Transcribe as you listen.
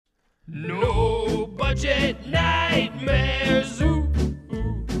No budget nightmares. Ooh,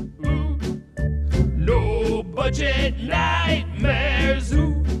 ooh, ooh. No budget nightmares.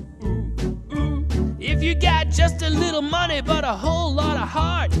 Ooh, ooh, ooh. If you got just a little money but a whole lot of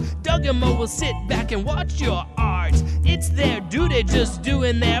heart, Doug and Mo will sit back and watch your art. It's their duty just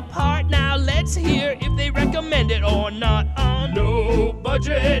doing their part. Now let's hear if they recommend it or not on No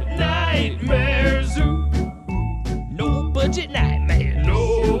Budget Nightmares. Ooh. No budget nightmares.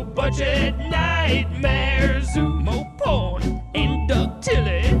 No budget nightmares. Ooh. Mo Porn and Doug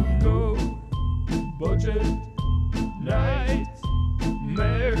Tilley. No budget nightmares.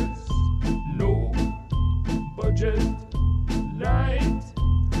 No budget nightmares.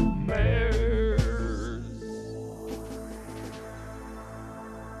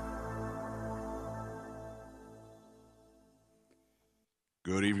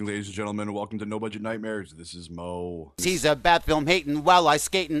 Good evening, ladies and gentlemen. Welcome to No Budget Nightmares. This is Mo. He's a bad film hating while I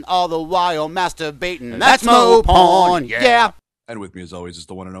skating all the while masturbating. That's Mo Porn, yeah. And with me, as always, is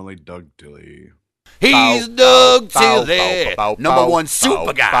the one and only Doug Tilley. He's Doug Tilley, number one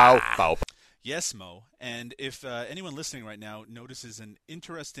super guy. Yes, Mo. And if anyone listening right now notices an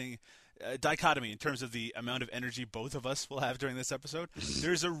interesting dichotomy in terms of the amount of energy both of us will have during this episode,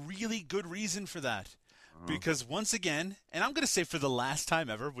 there's a really good reason for that. Because once again, and I'm going to say for the last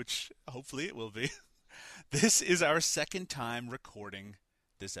time ever, which hopefully it will be, this is our second time recording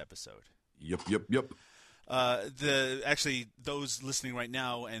this episode. Yep. Actually, those listening right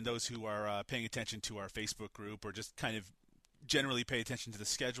now and those who are paying attention to our Facebook group or just kind of generally pay attention to the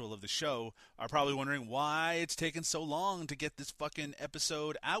schedule of the show are probably wondering why it's taken so long to get this fucking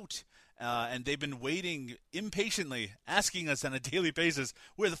episode out. And they've been waiting impatiently, asking us on a daily basis,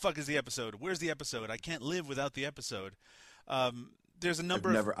 where the fuck is the episode? Where's the episode? I can't live without the episode. There's a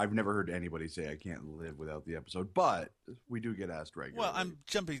number I've never heard anybody say I can't live without the episode, but we do get asked regularly. Well, I'm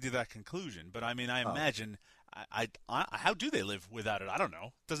jumping to that conclusion, but I mean, I imagine, how do they live without it? I don't know.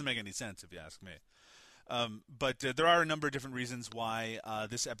 It doesn't make any sense if you ask me. But there are a number of different reasons why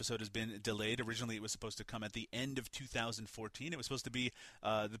this episode has been delayed. Originally, it was supposed to come at the end of 2014. It was supposed to be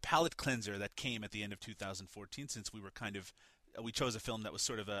the palate cleanser that came at the end of 2014, since we chose a film that was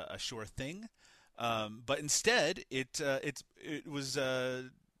sort of a sure thing. But instead, it was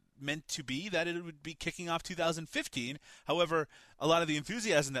meant to be that it would be kicking off 2015. However, a lot of the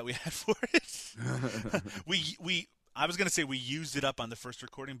enthusiasm that we had for it, I was going to say we used it up on the first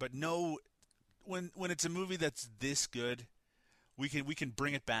recording, but no. When it's a movie that's this good, we can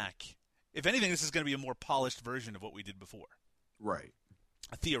bring it back. If anything, this is going to be a more polished version of what we did before. Right.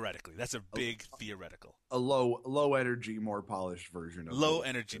 Theoretically, that's a big theoretical. A low energy, more polished version of low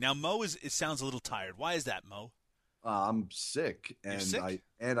energy. Now, Mo it sounds a little tired. Why is that, Mo? I'm sick, and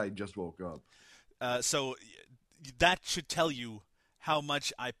I just woke up. So that should tell you how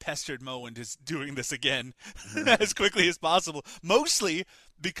much I pestered Mo into doing this again as quickly as possible. Mostly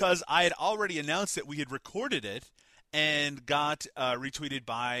because I had already announced that we had recorded it and got retweeted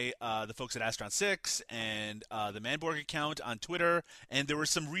by the folks at Astron 6 and the Manborg account on Twitter, and there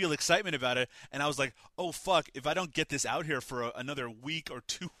was some real excitement about it. And I was like, oh, fuck, if I don't get this out here for another week or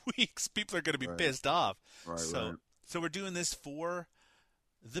 2 weeks, people are going to be pissed off. Right. So we're doing this for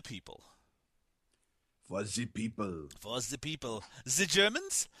the people. For the people. The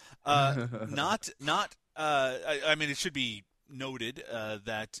Germans? I mean, it should be noted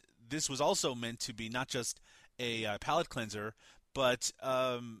that this was also meant to be not just a palate cleanser, but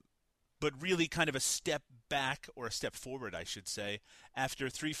really kind of a step back, or a step forward, I should say. After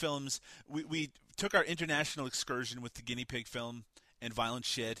 3 films, we took our international excursion with the Guinea Pig film and Violent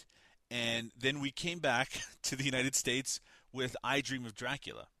Shit, and then we came back to the United States with I Dream of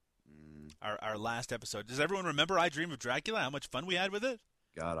Dracula. Our last episode. Does everyone remember I Dream of Dracula? How much fun we had with it?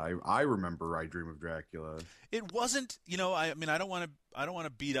 God, I remember I Dream of Dracula. It wasn't, I mean, I don't want to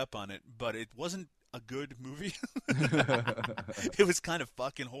beat up on it, but it wasn't a good movie. It was kind of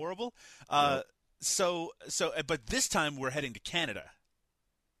fucking horrible. But this time we're heading to Canada.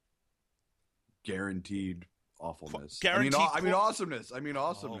 Guaranteed awfulness. Guaranteed awesomeness.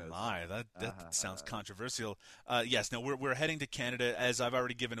 Oh my, that sounds controversial. Yes, no, we're heading to Canada, as I've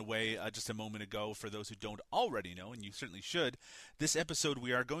already given away just a moment ago. For those who don't already know, and you certainly should, this episode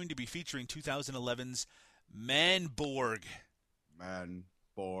we are going to be featuring 2011's Manborg.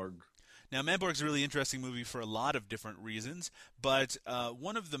 Now, Manborg's a really interesting movie for a lot of different reasons, but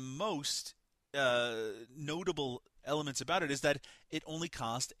one of the most notable elements about it is that it only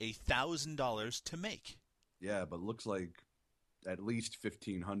cost $1,000 to make. Yeah, but looks like at least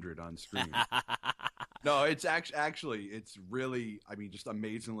 1,500 on screen. No, it's actually it's really, I mean, just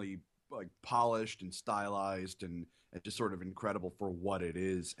amazingly like polished and stylized and just sort of incredible for what it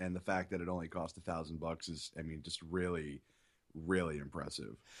is. And the fact that it only cost $1,000 is, I mean, just really, really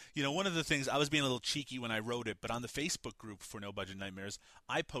impressive. You know, one of the things, I was being a little cheeky when I wrote it, but on the Facebook group for No Budget Nightmares,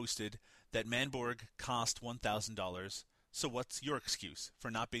 I posted that Manborg cost $1,000. So what's your excuse for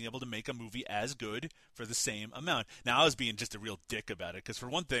not being able to make a movie as good for the same amount? Now, I was being just a real dick about it, because for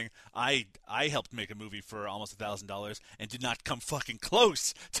one thing, I helped make a movie for almost $1,000 and did not come fucking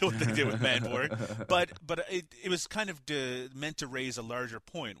close to what they did with Manborg. But it was kind of meant to raise a larger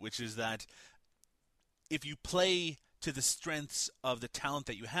point, which is that if you play to the strengths of the talent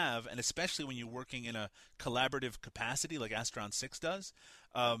that you have, and especially when you're working in a collaborative capacity like Astron 6 does,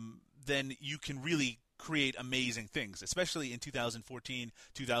 then you can really create amazing things, especially in 2014,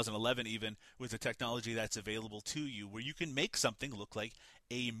 2011 even, with the technology that's available to you, where you can make something look like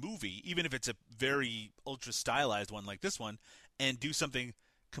a movie, even if it's a very ultra-stylized one like this one, and do something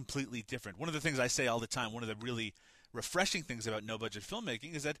completely different. One of the things I say all the time, one of the really refreshing things about no-budget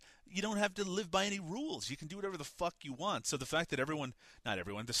filmmaking is that you don't have to live by any rules. You can do whatever the fuck you want. So the fact that not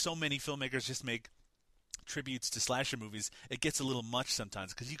everyone, there's so many filmmakers just make tributes to slasher movies, it gets a little much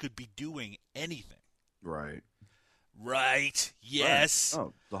sometimes, because you could be doing anything. Right. Yes. Right.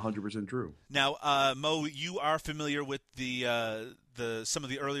 Oh, it's 100% true. Now, Mo, you are familiar with the some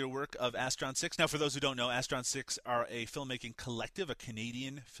of the earlier work of Astron 6. Now, for those who don't know, Astron 6 are a filmmaking collective, a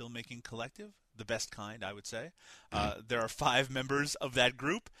Canadian filmmaking collective, the best kind, I would say. There are 5 members of that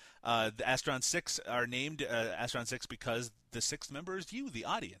group. The Astron 6 are named Astron 6 because the 6th member is you, the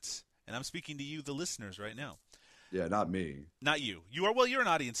audience. And I'm speaking to you, the listeners, right now. Yeah, not me. Not you. You're an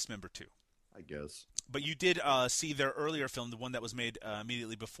audience member, too. I guess. But you did see their earlier film, the one that was made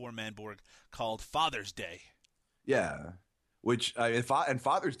immediately before Manborg, called Father's Day. Yeah, which and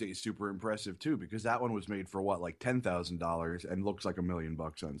Father's Day is super impressive too, because that one was made for what, like $10,000 and looks like $1 million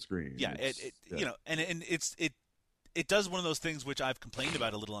on screen. Yeah, you know, and it does one of those things which I've complained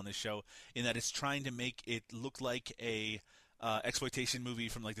about a little on this show, in that it's trying to make it look like a exploitation movie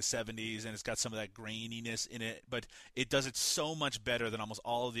from like the 70s, and it's got some of that graininess in it, but it does it so much better than almost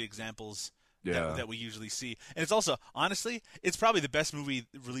all of the examples that we usually see. And it's also, honestly, it's probably the best movie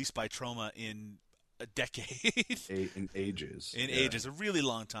released by Troma in a decade. In ages. Ages, a really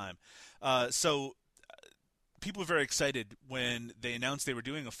long time. So people were very excited when they announced they were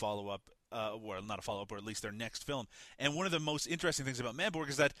doing a follow-up, well, not a follow-up, or at least their next film. And one of the most interesting things about Manborg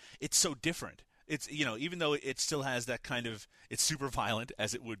is that it's so different. It's, you know, even though it still has that kind of, it's super violent,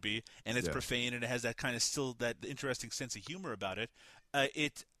 as it would be, and it's profane, and it has that kind of still that interesting sense of humor about it,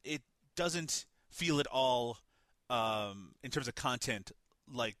 it doesn't feel at all in terms of content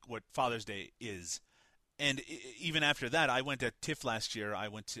like what Father's Day is. And even after that, I went at TIFF last year. I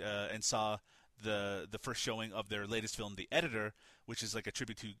went and saw the first showing of their latest film, The Editor, which is like a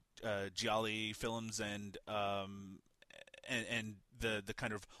tribute to Gialli films and the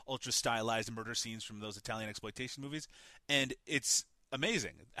kind of ultra stylized murder scenes from those Italian exploitation movies. And it's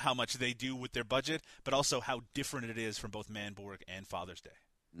amazing how much they do with their budget, but also how different it is from both Manborg and Father's Day.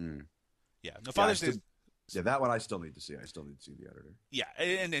 Yeah, no, Father's Day. Yeah, that one I still need to see. I still need to see The Editor. Yeah,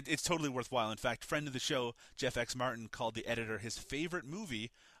 and it's totally worthwhile. In fact, friend of the show, Jeff X. Martin, called The Editor his favorite movie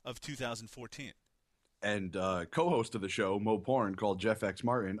of 2014. And co-host of the show, Mo Porn, called Jeff X.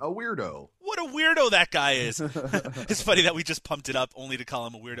 Martin a weirdo. What a weirdo that guy is. It's funny that we just pumped it up only to call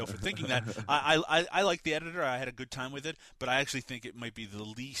him a weirdo for thinking that. I like The Editor. I had a good time with it, but I actually think it might be the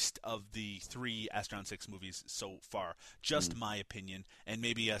least of the 3 Astron 6 movies so far. Just my opinion, and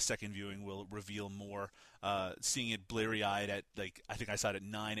maybe a second viewing will reveal more. Seeing it bleary-eyed at, like, I think I saw it at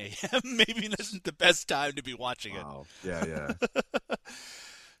 9 a.m. Maybe this isn't the best time to be watching it. Wow. Yeah.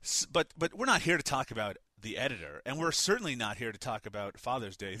 But we're not here to talk about The Editor, and we're certainly not here to talk about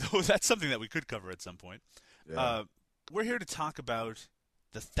Father's Day, though that's something that we could cover at some point. Yeah. We're here to talk about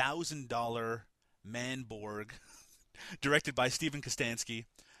the $1,000 Manborg, directed by Steven Kostanski,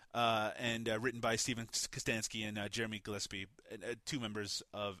 and written by Steven Kostanski and Jeremy Gillespie, 2 members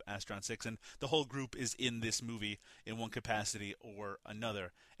of Astron 6, and the whole group is in this movie in one capacity or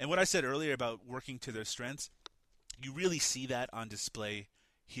another. And what I said earlier about working to their strengths, you really see that on display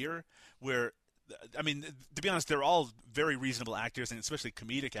here, where, I mean, to be honest, they're all very reasonable actors, and especially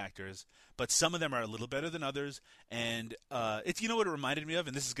comedic actors, but some of them are a little better than others, and it's, you know what it reminded me of,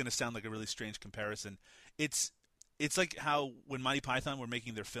 and this is going to sound like a really strange comparison, it's like how when Monty Python were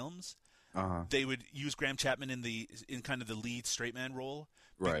making their films, they would use Graham Chapman in kind of the lead straight man role,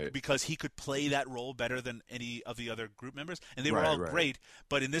 right? Because he could play that role better than any of the other group members, and they were all great,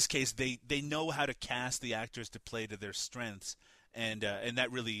 but in this case, they know how to cast the actors to play to their strengths. And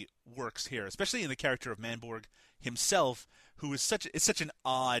that really works here, especially in the character of Manborg himself, who is such an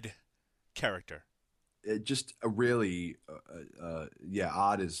odd character. It just a really,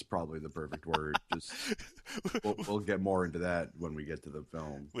 odd is probably the perfect word. Just we'll get more into that when we get to the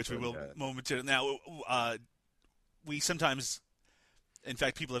film, which we will momentarily. Now, we sometimes, in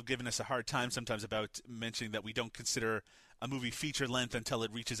fact, people have given us a hard time sometimes about mentioning that we don't consider a movie feature length until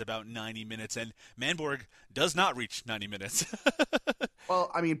it reaches about 90 minutes, and Manborg does not reach 90 minutes.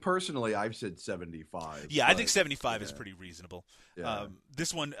 Well, I mean, personally, I've said 75. Yeah, I think 75 is pretty reasonable. Yeah.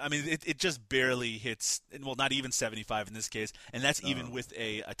 This one, I mean, it just barely hits, well, not even 75 in this case, and that's even with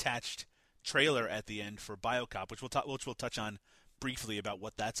a attached trailer at the end for BioCop, which we'll touch on briefly about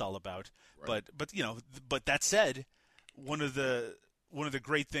what that's all about. Right. But that said, one of the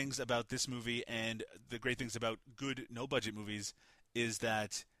great things about this movie and the great things about good no-budget movies is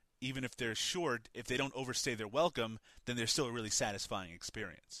that even if they're short, if they don't overstay their welcome, then they're still a really satisfying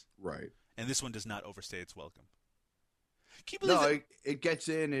experience. Right. And this one does not overstay its welcome. It gets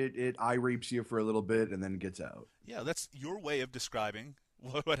in, it eye rapes you for a little bit, and then gets out. Yeah, that's your way of describing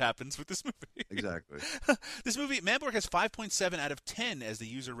what happens with this movie. Exactly. This movie, Manborg has 5.7 out of 10 as the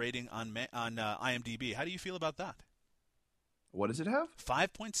user rating on IMDb. How do you feel about that? What does it have?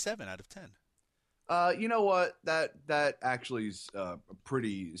 5.7 out of 10. You know what? That actually is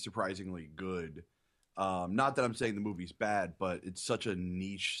pretty surprisingly good. Not that I'm saying the movie's bad, but it's such a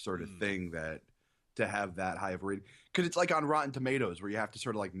niche sort of thing that to have that high of a rating, because it's like on Rotten Tomatoes where you have to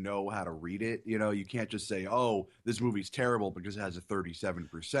sort of like know how to read it. You know, you can't just say, "Oh, this movie's terrible" because it has a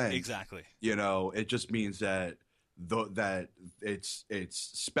 37%. Exactly. You know, it just means that that it's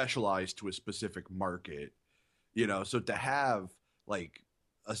specialized to a specific market. You know, so to have like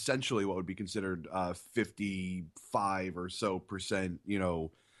essentially what would be considered 55 or so percent,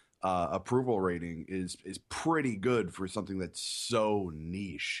 approval rating is pretty good for something that's so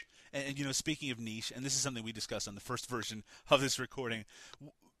niche. And speaking of niche, and this is something we discussed on the first version of this recording,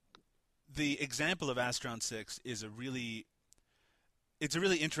 the example of Astron 6 is a really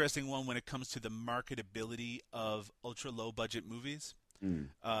interesting one when it comes to the marketability of ultra low budget movies.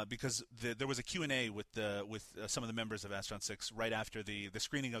 Because there was a Q&A with some of the members of Astron 6 right after the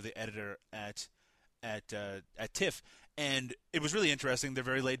screening of the editor at TIFF, and it was really interesting. They're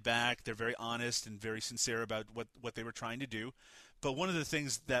very laid back, they're very honest and very sincere about what they were trying to do. But one of the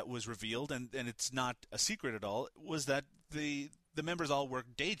things that was revealed, and it's not a secret at all, was that the members all work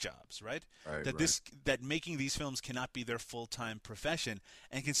day jobs, right? That making these films cannot be their full-time profession,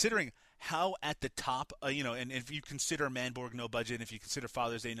 and considering how at the top, and if you consider Manborg no budget, and if you consider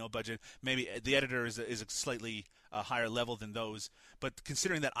Father's Day no budget, maybe the editor is a slightly higher level than those. But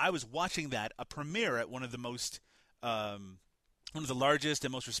considering that I was watching a premiere at one of the largest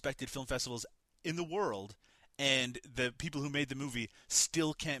and most respected film festivals in the world, and the people who made the movie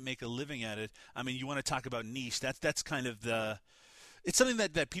still can't make a living at it. I mean, you want to talk about niche? That's kind of it's something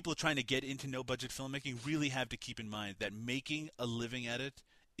that people trying to get into no budget filmmaking really have to keep in mind, that making a living at it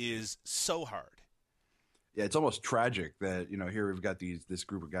is so hard. Yeah, it's almost tragic that here we've got this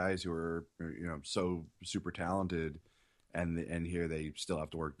group of guys who are so super talented, and here they still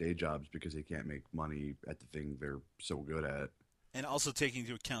have to work day jobs because they can't make money at the thing they're so good at. And also taking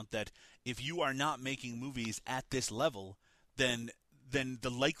into account that if you are not making movies at this level, then the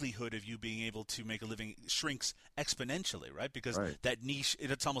likelihood of you being able to make a living shrinks exponentially, right? Because that niche,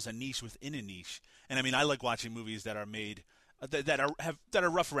 it's almost a niche within a niche. And I mean, I like watching movies that are made that are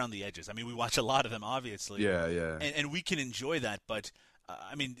rough around the edges. I mean, we watch a lot of them, obviously. Yeah. And we can enjoy that, but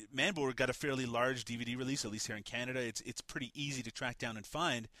I mean, Manborg got a fairly large DVD release, at least here in Canada. It's pretty easy to track down and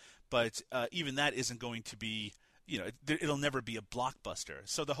find, but even that isn't going to be. It'll never be a blockbuster.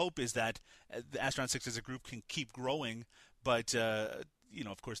 So the hope is that the Astron 6 as a group can keep growing, but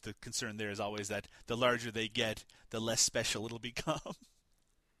of course, the concern there is always that the larger they get, the less special it'll become.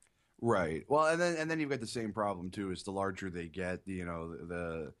 Right. Well, and then you've got the same problem too. Is the larger they get,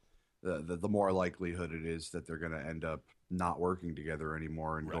 the more likelihood it is that they're going to end up not working together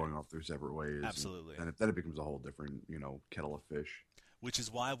anymore and going off their separate ways. Absolutely. And then it becomes a whole different, kettle of fish. Which is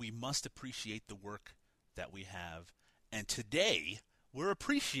why we must appreciate the work that we have. And today, we're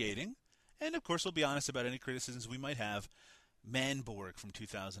appreciating, and of course we'll be honest about any criticisms we might have, Manborg from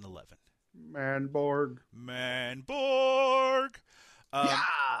 2011. Manborg.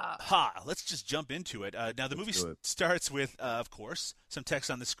 Let's just jump into it. Now, the movie starts with, of course, some text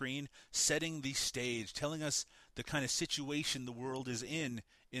on the screen, setting the stage, telling us the kind of situation the world is in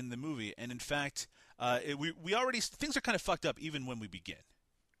the movie. And in fact, we already, things are kind of fucked up even when we begin.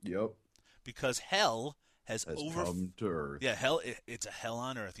 Yep. Because hell has come to Earth. Yeah, hell. It's a hell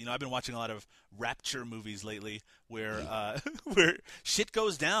on Earth. You know, I've been watching a lot of Rapture movies lately, where where shit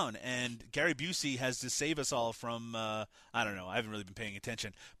goes down, and Gary Busey has to save us all from. I don't know. I haven't really been paying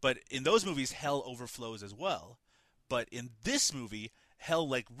attention, but in those movies, hell overflows as well. But in this movie, hell,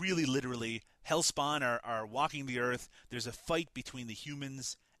 like really literally, Hellspawn are walking the Earth. There's a fight between the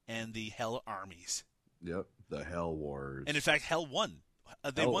humans and the Hell armies. Yep, the Hell Wars. And in fact, Hell won.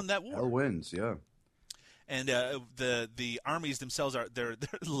 They won that war. Hell wins, yeah. And the armies themselves they're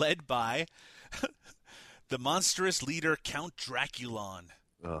led by the monstrous leader Count Draculon.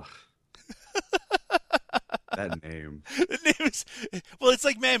 Ugh. That name. The name is, well, it's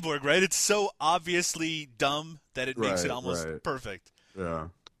like Manborg, right? It's so obviously dumb that it makes it almost perfect. Yeah.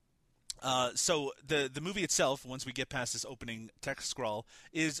 So the movie itself, once we get past this opening text scroll,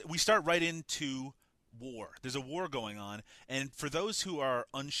 is we start right into war. There's a war going on, and for those who are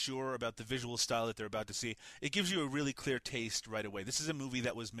unsure about the visual style that they're about to see, it gives you a really clear taste right away. This is a movie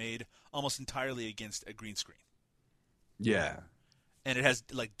that was made almost entirely against a green screen. Yeah. And it has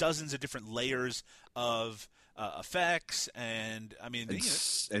like dozens of different layers of effects, and I mean,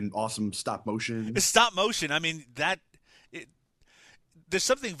 and awesome stop motion. Stop motion. I mean, there's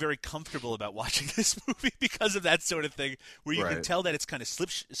something very comfortable about watching this movie because of that sort of thing, where you can tell that it's kind of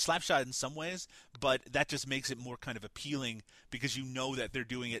slapshot in some ways, but that just makes it more kind of appealing because you know that they're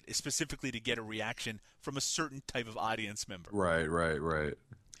doing it specifically to get a reaction from a certain type of audience member. Right.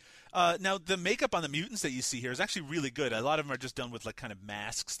 Now, the makeup on the mutants that you see here is actually really good. A lot of them are just done with like kind of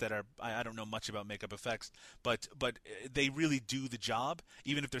masks that are, I don't know much about makeup effects, but they really do the job,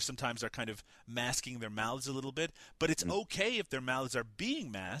 even if there's sometimes they're kind of masking their mouths a little bit. But it's okay if their mouths are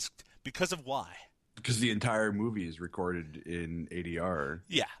being masked because of why? Because the entire movie is recorded in ADR.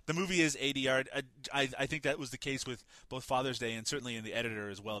 Yeah, the movie is ADR. I think that was the case with both Father's Day and certainly in The Editor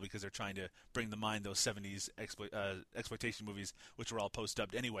as well, because they're trying to bring to mind those 70s exploitation movies, which were all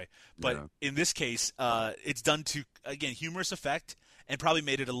post-dubbed anyway. But in this case, it's done to, again, humorous effect, and probably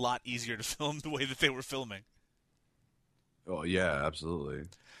made it a lot easier to film the way that they were filming. Oh, yeah, absolutely.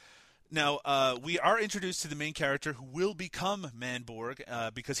 Now, we are introduced to the main character who will become Manborg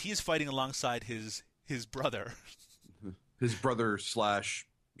because he is fighting alongside his brother. His brother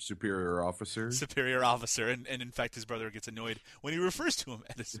 / superior officer. Superior officer. And in fact, his brother gets annoyed when he refers to him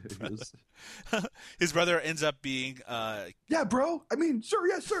as his brother. His brother ends up being... yeah, bro. I mean, sir,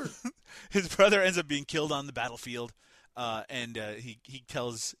 yes, sir. His brother ends up being killed on the battlefield. And he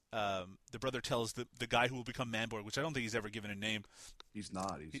tells the brother tells the guy who will become Manborg, which I don't think he's ever given a name. He's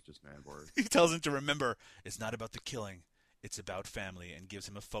not. He's just Manborg. He tells him to remember it's not about the killing, it's about family, and gives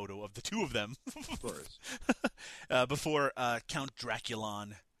him a photo of the two of them. Of course. Before Count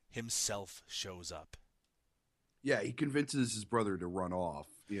Draculon himself shows up. Yeah, he convinces his brother to run off.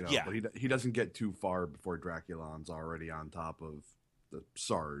 You know, but he doesn't get too far before Draculon's already on top of the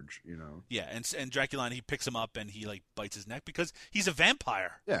Sarge, you know. Yeah, and Draculon, he picks him up and he like bites his neck because he's a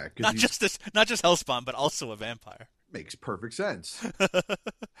vampire. Yeah, not just Hellspawn, but also a vampire. Makes perfect sense.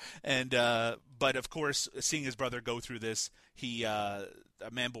 And but of course, seeing his brother go through this,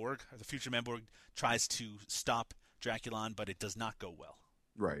 Manborg, the future Manborg, tries to stop Draculon, but it does not go well.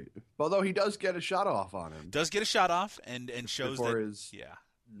 Right. Although he does get a shot off on him. Does get a shot off and shows before that his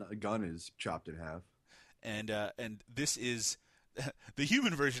gun is chopped in half. And this is the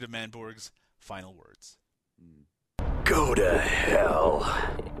human version of Manborg's final words. Go to hell.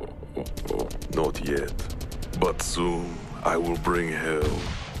 Not yet, but soon I will bring hell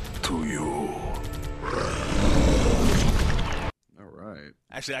to you. All right.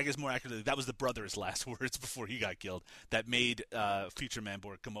 Actually, I guess more accurately, that was the brother's last words before he got killed that made future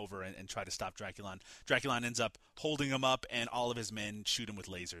Manborg come over and try to stop Draculon. Draculon ends up holding him up, and all of his men shoot him with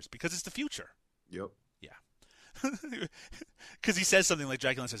lasers because it's the future. Yep. Because he says something like,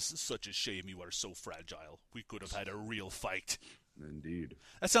 Draculon says, "Such a shame you are so fragile. We could have had a real fight." Indeed.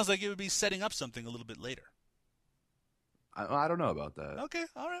 That sounds like it would be setting up something a little bit later. I don't know about that. Okay,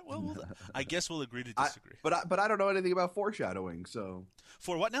 all right. Well, I guess we'll agree to disagree. But I don't know anything about foreshadowing, so...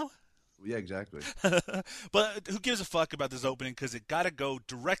 For what now? Yeah, exactly. But who gives a fuck about this opening? Because it got to go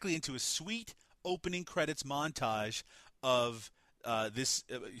directly into a sweet opening credits montage of this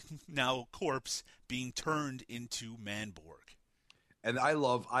now corpse being turned into Manborg. And I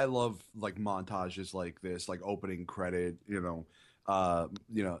love like montages like this, like opening credit, you know,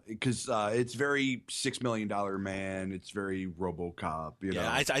 Because it's very $6 Million Man. It's very RoboCop.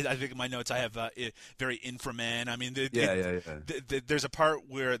 Yeah, I think in my notes I have very Inframan. I mean, Yeah. there's a part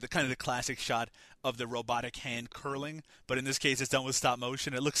where the kind of the classic shot of the robotic hand curling, but in this case it's done with stop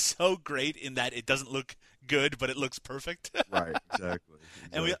motion. It looks so great in that it doesn't look good, but it looks perfect. Right, exactly.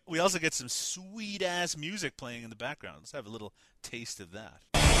 And we also get some sweet ass music playing in the background. Let's have a little taste of that.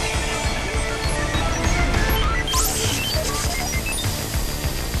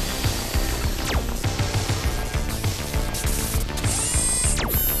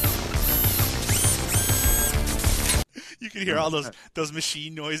 You can hear all those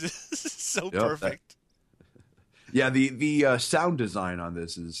machine noises. So perfect. The sound design on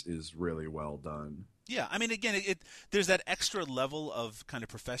this is really well done. Yeah, I mean, again, there's that extra level of kind of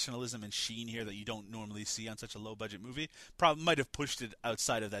professionalism and sheen here that you don't normally see on such a low-budget movie. Probably might have pushed it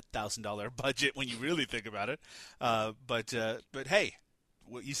outside of that $1,000 budget when you really think about it. But hey,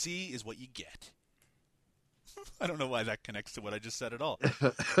 what you see is what you get. I don't know why that connects to what I just said at all.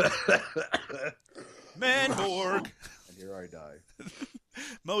 Manborg! And here I die.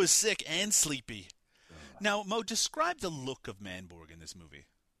 Mo is sick and sleepy. Now, Mo, describe the look of Manborg in this movie.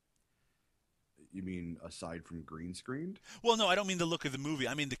 You mean aside from green screened? Well, no, I don't mean the look of the movie.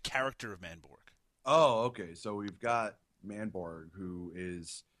 I mean the character of Manborg. Oh, okay. So we've got Manborg, who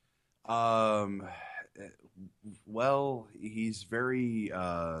is, he's very.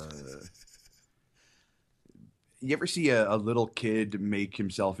 You ever see a little kid make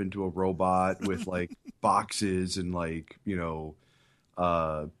himself into a robot with like boxes and like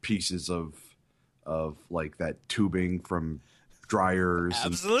pieces of like that tubing from dryers?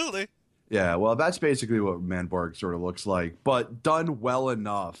 Absolutely. Yeah, well, that's basically what Manborg sort of looks like, but done well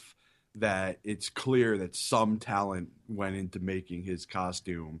enough that it's clear that some talent went into making his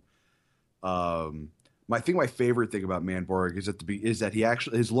costume. My favorite thing about Manborg is that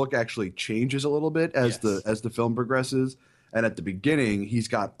his look actually changes a little bit as the film progresses. And at the beginning, he's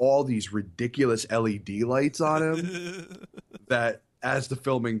got all these ridiculous LED lights on him that as the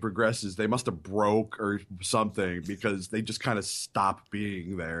filming progresses, they must have broke or something because they just kind of stop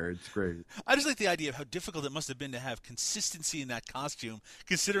being there. It's great. I just like the idea of how difficult it must have been to have consistency in that costume,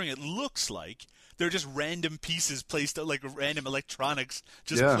 considering it looks like they're just random pieces placed, like random electronics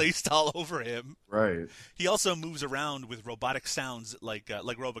placed all over him. Right. He also moves around with robotic sounds like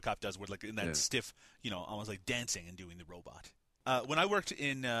RoboCop does, with like in that stiff, almost like dancing and doing the robot. When I worked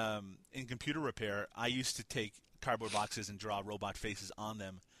in computer repair, I used to take cardboard boxes and draw robot faces on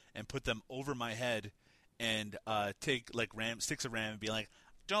them and put them over my head and take like sticks of RAM and be like,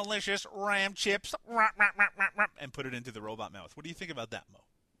 delicious RAM chips, and put it into the robot mouth. What do you think about that, Mo?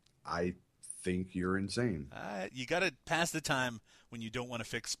 I think you're insane. You got to pass the time when you don't want to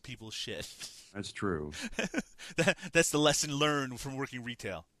fix people's shit. That's true. That's the lesson learned from working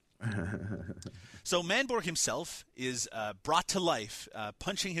retail. So Manborg himself is brought to life,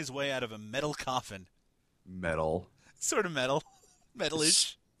 punching his way out of a metal coffin. Metal. Sort of metal.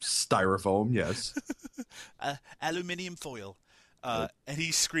 Metal-ish. Styrofoam, yes. Aluminium foil. And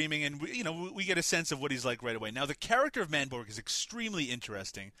he's screaming, and we get a sense of what he's like right away. Now, the character of Manborg is extremely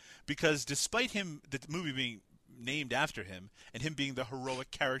interesting because despite the movie being named after him and him being the heroic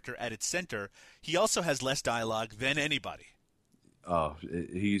character at its center, he also has less dialogue than anybody. Oh,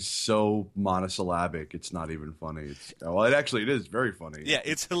 he's so monosyllabic. It's not even funny. It is very funny. Yeah,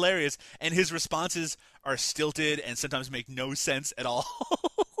 it's hilarious. And his responses are stilted and sometimes make no sense at all.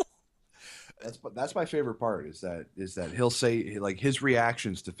 That's my favorite part is that he'll say like his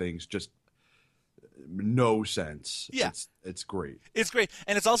reactions to things just no sense. Yeah. It's great. It's great.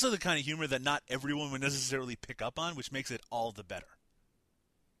 And it's also the kind of humor that not everyone would necessarily pick up on, which makes it all the better.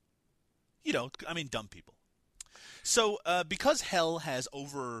 Dumb people. So, because hell has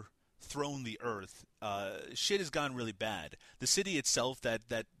overthrown the earth, shit has gone really bad. The city itself that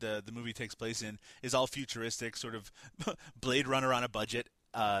the movie takes place in is all futuristic, sort of Blade Runner on a budget.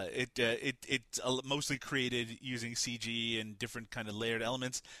 It's mostly created using CG and different kind of layered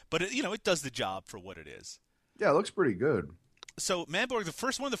elements, but it does the job for what it is. Yeah, it looks pretty good. So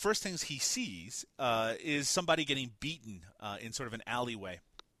Manborg, one of the first things he sees is somebody getting beaten in sort of an alleyway.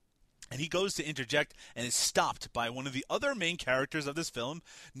 And he goes to interject and is stopped by one of the other main characters of this film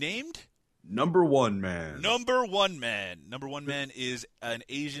named Number One Man. Number One Man. Number One Man is an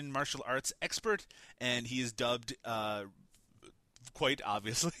Asian martial arts expert, and he is dubbed quite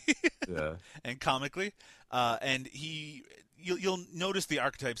obviously and comically. And you'll notice the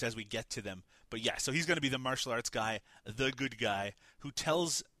archetypes as we get to them. But yeah, so he's going to be the martial arts guy, the good guy, who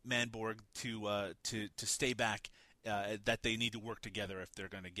tells Manborg to stay back. That they need to work together if they're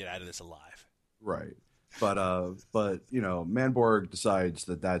going to get out of this alive. Right. But you know, Manborg decides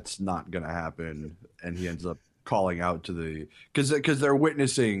that that's not going to happen, and he ends up calling out to the because they're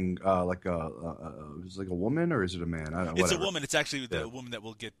witnessing is it like a woman or is it a man? I don't know. It's Whatever. a woman. It's actually the Yeah. woman that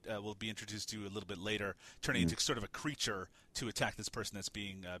we'll be introduced to a little bit later, turning into sort of a creature to attack this person that's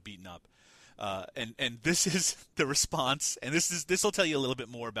being beaten up. And this is the response, and this will tell you a little bit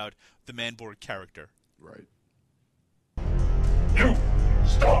more about the Manborg character. Right. You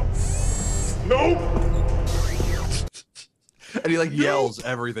stop! Nope! And he like yells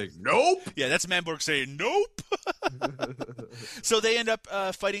everything. Nope. Yeah, that's Manborg saying nope. So they end up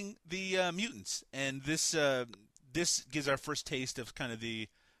fighting the mutants, and this gives our first taste of kind of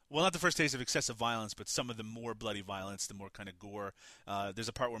not the first taste of excessive violence, but some of the more bloody violence, the more kind of gore. There's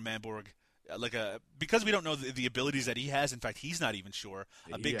a part where Manborg, because we don't know the abilities that he has. In fact, he's not even sure.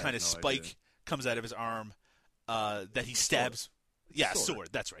 Yeah, A big he kind of has no spike idea. comes out of his arm that he stabs. Yeah, sword.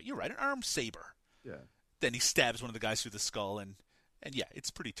 That's right. You're right. An arm saber. Yeah. Then he stabs one of the guys through the skull, and yeah,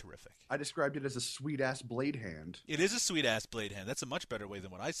 it's pretty terrific. I described it as a sweet ass blade hand. It is a sweet-ass blade hand. That's a much better way than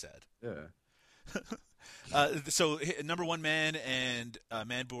what I said. Yeah. So number one man and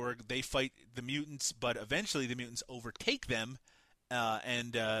Manborg, they fight the mutants, but eventually the mutants overtake them,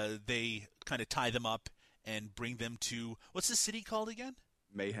 and they kind of tie them up and bring them to, what's the city called again?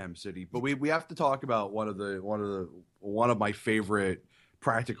 Mayhem City. But we have to talk about one of my favorite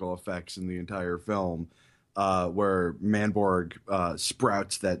practical effects in the entire film, where Manborg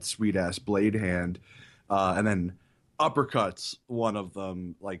sprouts that sweet ass blade hand, and then uppercuts one of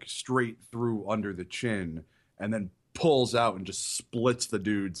them like straight through under the chin, and then pulls out and just splits the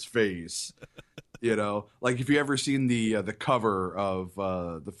dude's face. You know, like if you ever seen the cover of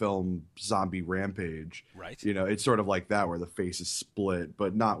the film Zombie Rampage, Right. You know, it's sort of like that where the face is split,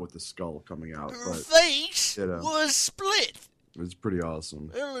 but not with the skull coming out. Her But face you know. was split. it's pretty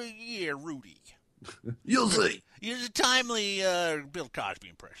awesome. Yeah, Rudy. You'll see. Here's a timely Bill Cosby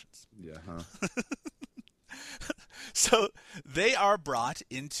impressions. Yeah, huh? So they are brought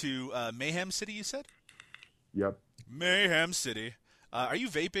into Mayhem City, you said? Yep. Mayhem City. Are you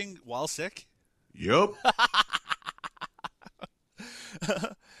vaping while sick? Yep.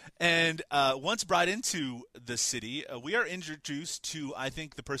 And once brought into the city, we are introduced to, I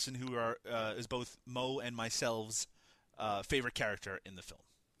think, the person who is both Mo and myself's favorite character in the film.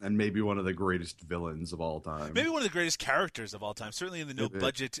 And maybe one of the greatest villains of all time. Maybe one of the greatest characters of all time, certainly in the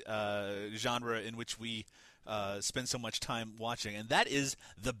no-budget genre in which we spend so much time watching, and that is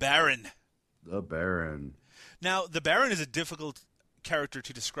the Baron. The Baron. Now, the Baron is a difficult character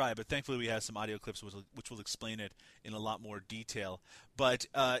to describe, but thankfully we have some audio clips which will explain it in a lot more detail. But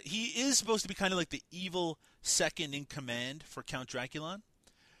he is supposed to be kind of like the evil second in command for Count Draculon.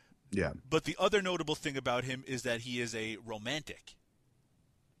 Yeah. But the other notable thing about him is that he is a romantic.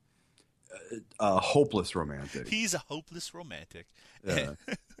 A hopeless romantic. He's a hopeless romantic. Yeah.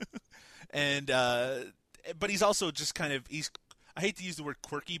 And but he's also just kind of I hate to use the word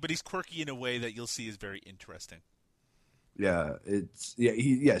quirky, but he's quirky in a way that you'll see is very interesting. Yeah,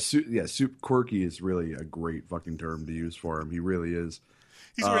 quirky is really a great fucking term to use for him. He really is.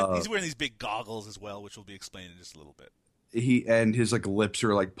 He's wearing these big goggles as well, which we'll be explaining in just a little bit. His like lips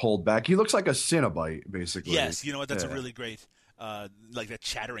are like pulled back. He looks like a Cenobite, basically. Yes, you know what? That's Yeah. a really great, like that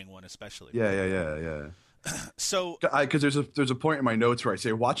chattering one, especially. Yeah. So, Because there's a point in my notes where I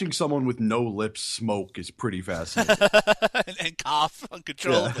say watching someone with no lips smoke is pretty fascinating. and cough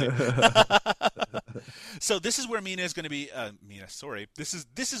uncontrollably. So this is where Mina is going to be. This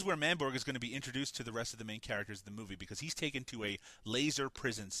is where Manborg is going to be introduced to the rest of the main characters of the movie, because he's taken to a laser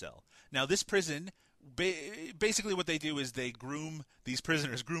prison cell. Now, this prison, basically what they do is they groom these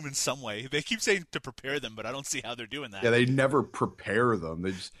prisoners, groom in some way. They keep saying to prepare them, but I don't see how they're doing that. Yeah, they never prepare them.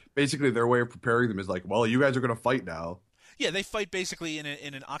 They just basically their way of preparing them is like, well, you guys are going to fight now. Yeah, they fight basically in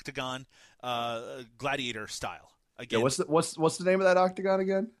an octagon, gladiator style. Again, Yeah, what's the name of that octagon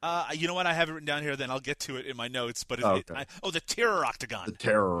again? you know what? I have it written down here. Then I'll get to it in my notes. But Okay. the Terror Octagon. The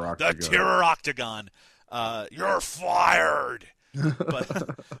Terror Octagon. The Terror Octagon. You're fired.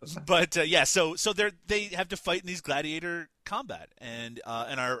 But yeah. So they have to fight in these gladiator combat. And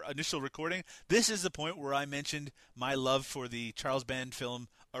in our initial recording, this is the point where I mentioned my love for the Charles Band film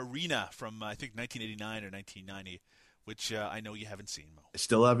Arena from I think 1989 or 1990. Which I know you haven't seen, Mo. I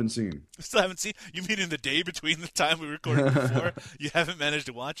still haven't seen. Still haven't seen? You mean in the day between the time we recorded before? You haven't managed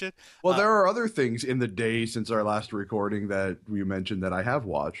to watch it? Well, there are other things in the day since our last recording that we mentioned that I have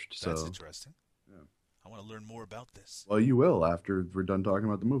watched. So That's interesting. Yeah. I want to learn more about this. Well, you will after we're done talking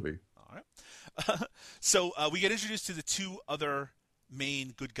about the movie. All right. So we get introduced to the two other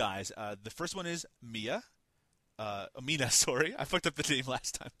main good guys. The first one is Mina. Sorry. I fucked up the name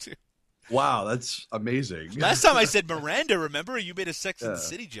last time, too. Wow, that's amazing. Last time I said Miranda, remember? You made a Sex and the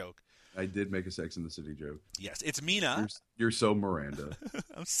City joke. I did make a Sex and the City joke. Yes, it's Mina. You're so Miranda.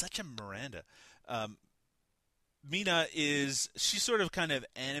 I'm such a Miranda. Mina she's sort of kind of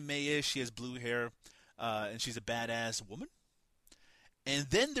anime-ish. She has blue hair, and she's a badass woman. And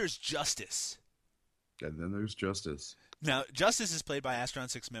then there's Justice. Now, Justice is played by Astron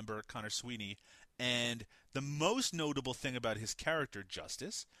 6 member Connor Sweeney, and the most notable thing about his character,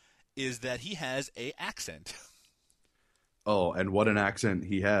 Justice, is that he has a accent. Oh, and what an accent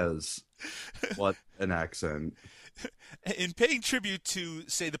he has. What an accent. In paying tribute to,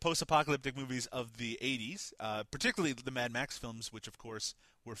 say, the post-apocalyptic movies of the 80s, particularly the Mad Max films, which, of course,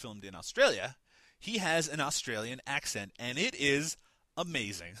 were filmed in Australia, he has an Australian accent, and it is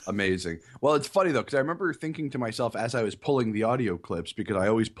amazing. Amazing. Well, it's funny, though, because I remember thinking to myself as I was pulling the audio clips, because I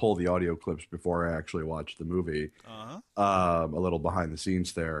always pull the audio clips before I actually watch the movie, a little behind the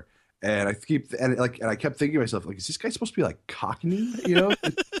scenes there. And I kept thinking to myself, like, is this guy supposed to be like Cockney? You know,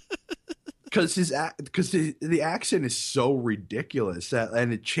 because the accent is so ridiculous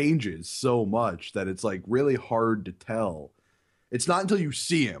and it changes so much that it's like really hard to tell. It's not until you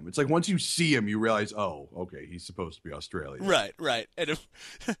see him. It's like once you see him, you realize, oh, okay, he's supposed to be Australian. Right. And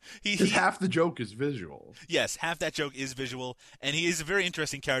because half the joke is visual. Yes, half that joke is visual, and he is a very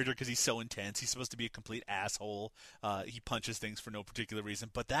interesting character because he's so intense. He's supposed to be a complete asshole. He punches things for no particular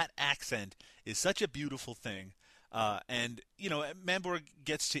reason, but that accent is such a beautiful thing. And, you know, Manborg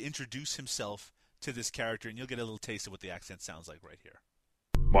gets to introduce himself to this character, and you'll get a little taste of what the accent sounds like right here.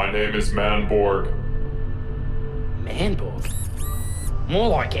 My name is Manborg. Manborg? More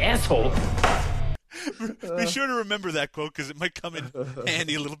like asshole. Be sure to remember that quote because it might come in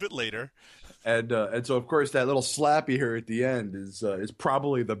handy a little bit later. And so, of course, that little slappy here at the end is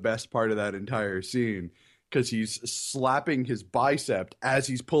probably the best part of that entire scene because he's slapping his bicep as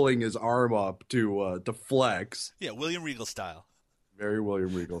he's pulling his arm up to flex. Yeah, William Regal style. Very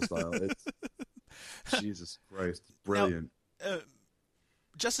William Regal style. It's, Jesus Christ, brilliant. Now,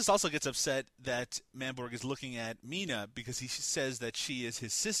 Justice also gets upset that Manborg is looking at Mina because he says that she is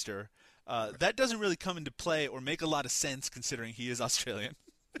his sister. That doesn't really come into play or make a lot of sense considering he is Australian.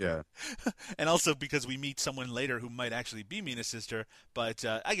 Yeah. And also because we meet someone later who might actually be Mina's sister, but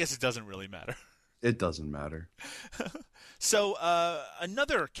I guess it doesn't really matter. It doesn't matter. So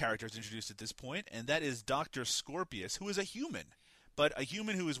another character is introduced at this point, and that is Dr. Scorpius, who is a human, but a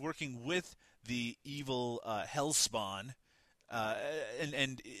human who is working with the evil Hellspawn.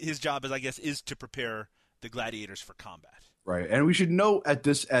 And his job, is to prepare the gladiators for combat. Right, and we should note at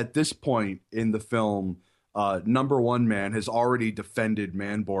this point in the film, Number One Man has already defended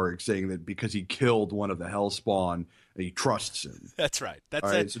Manborg, saying that because he killed one of the Hellspawn, he trusts him. That's right. That's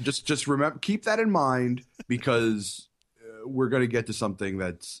all right. So just remember, keep that in mind because we're going to get to something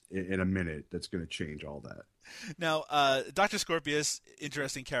that's in a minute that's going to change all that. Now, Dr. Scorpius,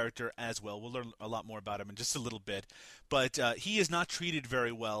 interesting character as well. We'll learn a lot more about him in just a little bit. But he is not treated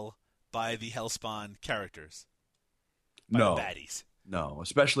very well by the Hellspawn characters. By the baddies. No,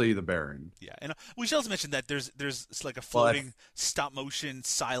 especially the Baron. Yeah, and we should also mention that there's like a floating stop-motion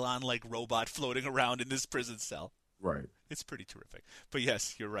Cylon-like robot floating around in this prison cell. Right. It's pretty terrific. But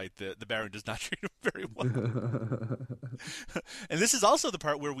yes, you're right. The Baron does not treat him very well. And this is also the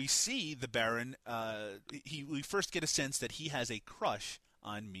part where we see the Baron. We first get a sense that he has a crush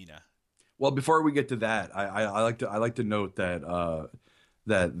on Mina. Well, before we get to that, I like to note that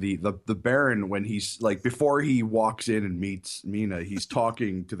that the Baron, when he's like before he walks in and meets Mina, he's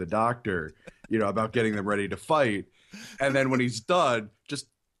talking to the doctor, about getting them ready to fight, and then when he's done, just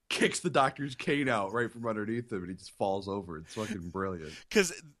kicks the doctor's cane out right from underneath him, and he just falls over. It's fucking brilliant.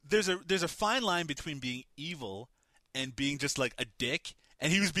 Because there's a fine line between being evil and being just like a dick,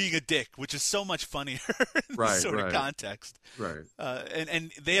 and he was being a dick, which is so much funnier in this sort of context. Right.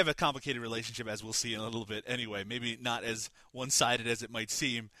 And they have a complicated relationship, as we'll see in a little bit. Anyway, maybe not as one-sided as it might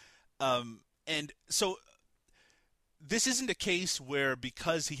seem. And so this isn't a case where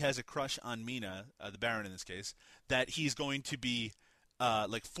because he has a crush on Mina, the Baron in this case, that he's going to be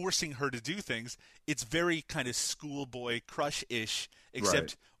like forcing her to do things. It's very kind of schoolboy crush-ish,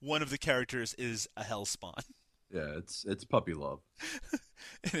 except one of the characters is a Hellspawn. Yeah, it's puppy love.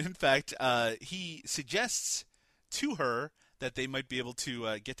 And in fact, he suggests to her that they might be able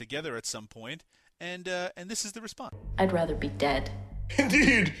to get together at some point, and this is the response. I'd rather be dead.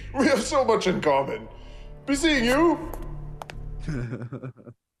 Indeed, we have so much in common. Be seeing you.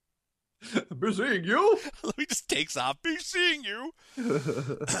 Be seeing you. He just takes off. Be seeing you.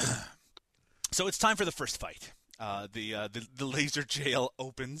 So it's time for the first fight. The laser jail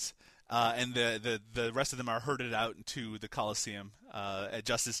opens. and the rest of them are herded out into the Coliseum.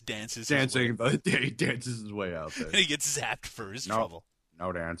 Justice dances. Dancing, but he dances his way out there. And he gets zapped for his trouble.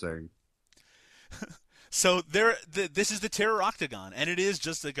 No dancing. So this is the Terror Octagon, and it is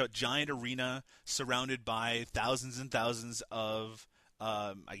just like a giant arena surrounded by thousands and thousands of,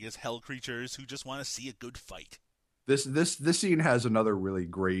 I guess, hell creatures who just want to see a good fight. This scene has another really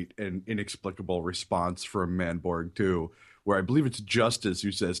great and inexplicable response from Manborg too, where I believe it's Justice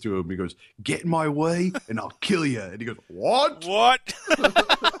who says to him, he goes, "Get in my way and I'll kill you," and he goes, "What?" What?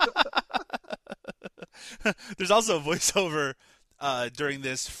 There's also a voiceover during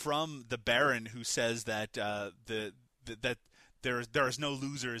this from the Baron who says that that there is no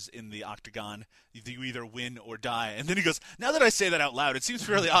losers in the Octagon. You either win or die. And then he goes, "Now that I say that out loud, it seems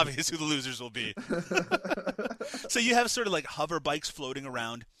fairly obvious who the losers will be." So you have sort of like hover bikes floating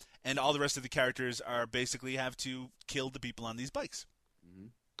around, and all the rest of the characters are basically have to kill the people on these bikes. Mm-hmm.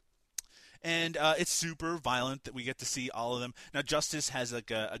 And it's super violent that we get to see all of them. Now Justice has like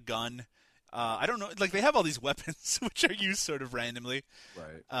a gun. I don't know, like they have all these weapons which are used sort of randomly.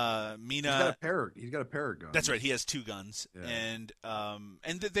 Right. Mina. He's got a pair of guns. That's right. He has two guns, yeah.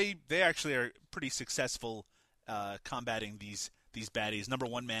 And they actually are pretty successful combating these baddies. Number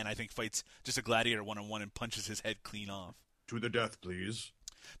one man, I think, fights just a gladiator 1-on-1 and punches his head clean off. To the death, please.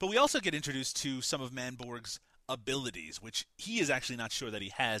 But we also get introduced to some of Manborg's abilities, which he is actually not sure that he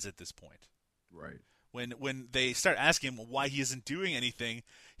has at this point. Right. When they start asking him why he isn't doing anything,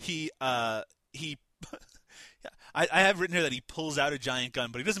 I have written here that he pulls out a giant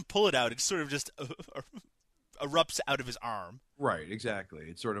gun, but he doesn't pull it out. It sort of just erupts out of his arm. Right, exactly.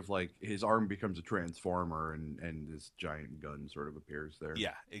 It's sort of like his arm becomes a transformer, and this giant gun sort of appears there.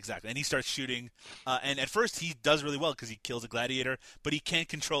 Yeah, exactly. And he starts shooting, and at first he does really well because he kills a gladiator, but he can't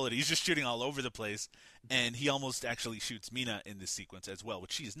control it. He's just shooting all over the place, and he almost actually shoots Mina in this sequence as well,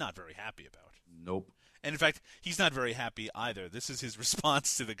 which she is not very happy about. Nope. And in fact, he's not very happy either. This is his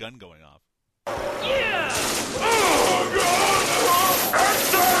response to the gun going off. Yeah! Oh, God! I'm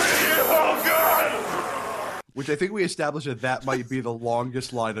sorry! Oh, God! Which I think we established that might be the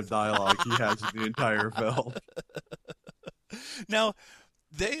longest line of dialogue he has in the entire film. Now,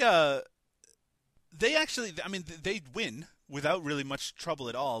 they actually, I mean, they win without really much trouble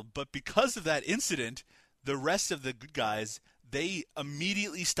at all, but because of that incident, the rest of the good guys, they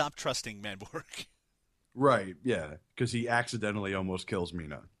immediately stop trusting Manborg. Right, yeah, because he accidentally almost kills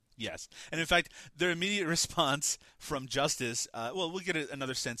Mina. Yes, and in fact, their immediate response from Justice, we'll get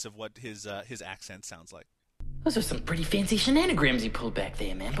another sense of what his accent sounds like. Those are some pretty fancy shenanigans you pulled back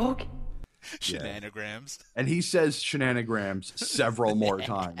there, Manborg. Shenanigans. And he says shenanigans several more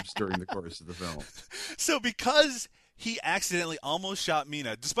times during the course of the film. So because he accidentally almost shot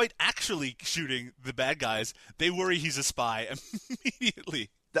Mina, despite actually shooting the bad guys, they worry he's a spy immediately.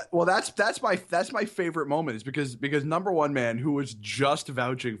 That's my favorite moment is because number one man who was just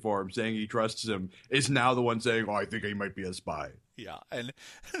vouching for him, saying he trusts him, is now the one saying, "Oh, I think he might be a spy." Yeah, and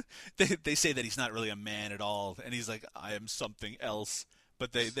they say that he's not really a man at all, and he's like, "I am something else."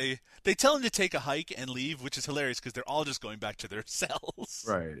 But they tell him to take a hike and leave, which is hilarious because they're all just going back to their cells.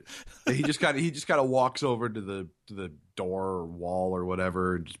 Right. He just kind of walks over to the door or wall or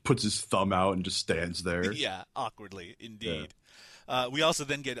whatever, and just puts his thumb out and just stands there. Yeah, awkwardly indeed. Yeah. We also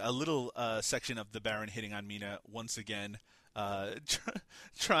then get a little section of the Baron hitting on Mina once again,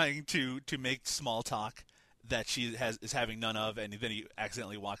 trying to make small talk that she is having none of, and then he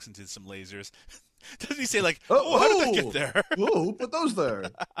accidentally walks into some lasers. Doesn't he say like, "Oh, how did that get there?" Who put those there?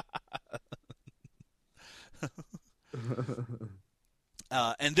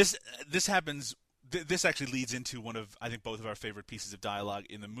 And this happens. This actually leads into one of, I think, both of our favorite pieces of dialogue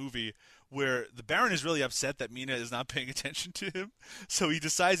in the movie, where the Baron is really upset that Mina is not paying attention to him, so he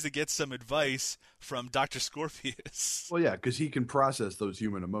decides to get some advice from Dr. Scorpius. Well, yeah, because he can process those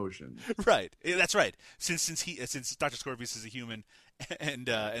human emotions. Right, that's right. Since Dr. Scorpius is a human, and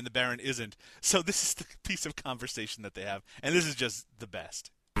the Baron isn't, so this is the piece of conversation that they have, and this is just the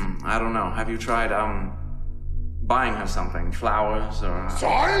best. I don't know. Have you tried buying her something, flowers or?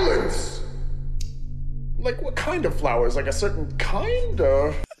 Silence! Like what kind of flowers? Like a certain kind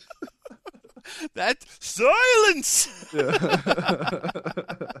or? That silence. Yeah.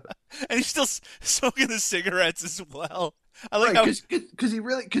 And he's still smoking the cigarettes as well. I like how because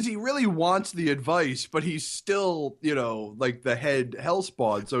he really wants the advice, but he's still like the head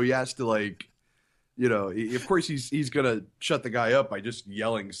hellspawn, so he has to of course he's gonna shut the guy up by just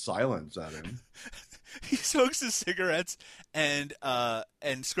yelling silence at him. He smokes his cigarettes, and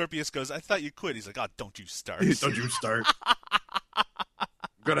Scorpius goes, "I thought you quit." He's like, "Oh, don't you start. Don't you start. I'm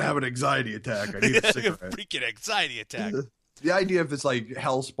going to have an anxiety attack. I need a cigarette." A freaking anxiety attack. The idea of this like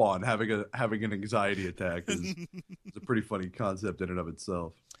hellspawn having an anxiety attack is a pretty funny concept in and of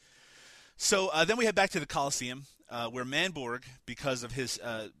itself. So then we head back to the Coliseum, where Manborg, because of his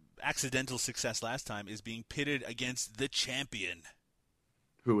accidental success last time, is being pitted against the champion.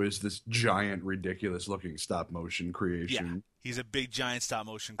 Who is this giant, ridiculous-looking stop-motion creation? Yeah, he's a big, giant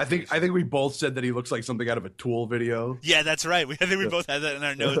stop-motion I creation. think we both said that he looks like something out of a Tool video. Yeah, that's right. I think we both had that in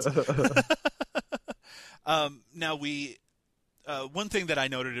our notes. Now, one thing that I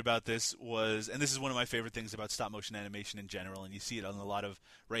noted about this was, and this is one of my favorite things about stop-motion animation in general, and you see it on a lot of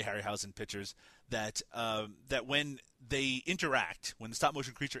Ray Harryhausen pictures, that when they interact, when the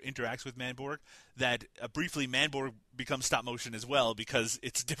stop-motion creature interacts with Manborg, that briefly Manborg becomes stop-motion as well, because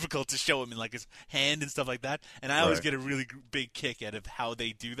it's difficult to show him in like his hand and stuff like that. And I always get a really big kick out of how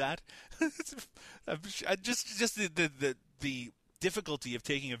they do that. just the difficulty of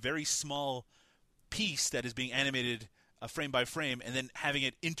taking a very small piece that is being animated frame by frame and then having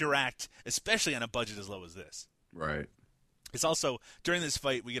it interact, especially on a budget as low as this. Right. It's also, during this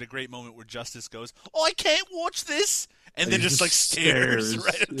fight, we get a great moment where Justice goes, "Oh, I can't watch this!" And then just like stares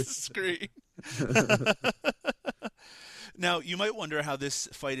right at the screen. Now, you might wonder how this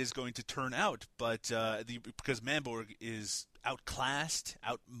fight is going to turn out, but because Manborg is outclassed,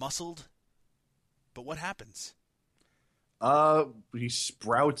 outmuscled. But what happens? He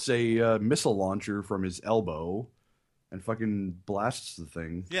sprouts a missile launcher from his elbow and fucking blasts the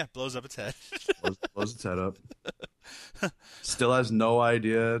thing. Yeah, blows up its head. blows its head up. Still has no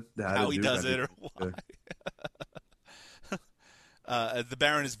idea how he does it or why. The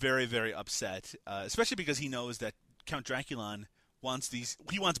Baron is very, very upset, especially because he knows that Count Draculon wants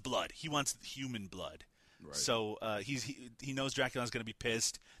blood. He wants human blood. Right. So he knows Draculon's going to be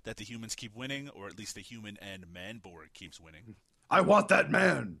pissed that the humans keep winning, or at least the human and Manborg keeps winning. I want that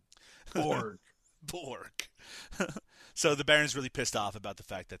man! Borg. Borg. So the Baron's really pissed off about the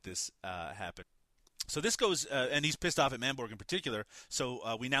fact that this happened. So this goes, and he's pissed off at Manborg in particular,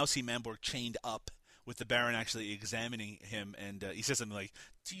 so we now see Manborg chained up, with the Baron actually examining him, and he says something like,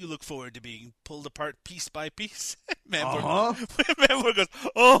 "Do you look forward to being pulled apart piece by piece?" Manborg goes,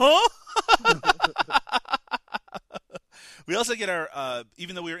 We also get our,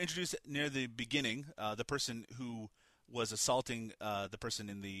 even though we were introduced near the beginning, the person who was assaulting the person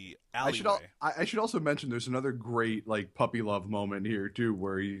in the alleyway. I should also mention there's another great like puppy love moment here too,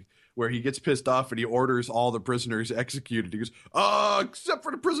 where he gets pissed off and he orders all the prisoners executed. He goes, except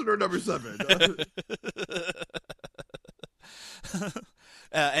for the prisoner number 7.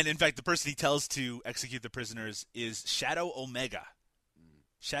 And in fact, the person he tells to execute the prisoners is Shadow Omega.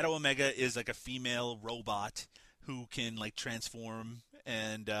 Shadow Omega is like a female robot who can like transform,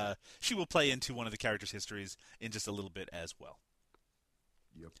 and she will play into one of the characters' histories in just a little bit as well.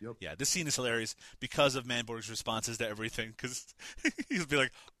 Yep. Yeah, this scene is hilarious because of Manborg's responses to everything, because he'll be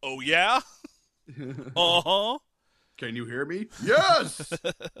like, "Oh yeah? Uh-huh. Can you hear me? Yes!"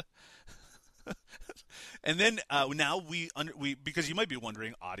 And then now we because you might be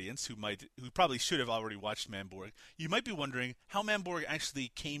wondering, audience who probably should have already watched Manborg, you might be wondering how Manborg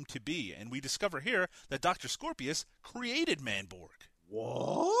actually came to be, and we discover here that Dr. Scorpius created Manborg.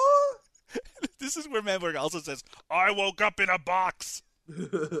 What? This is where Manborg also says, "I woke up in a box."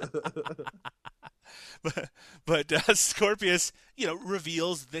 but Scorpius,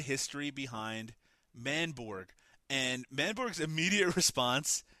 reveals the history behind Manborg, and Manborg's immediate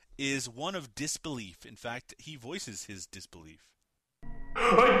response is one of disbelief. In fact, he voices his disbelief.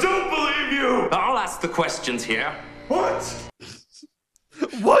 I don't believe you! I'll ask the questions here. What?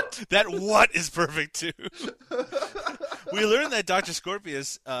 What? That "what" is perfect too. We learn that Dr.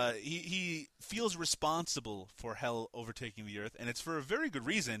 Scorpius, he feels responsible for hell overtaking the Earth, and it's for a very good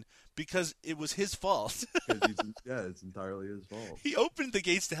reason, because it was his fault. It's entirely his fault. He opened the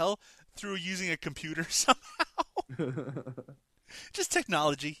gates to hell through using a computer somehow. Just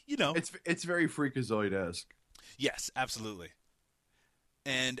technology, It's very Freakazoid-esque. Yes, absolutely.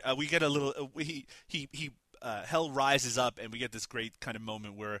 And we get a little. Hell rises up, and we get this great kind of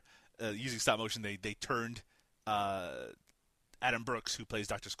moment where, using stop motion, they turned Adam Brooks, who plays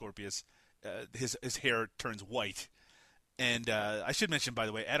Dr. Scorpius. His hair turns white, and I should mention, by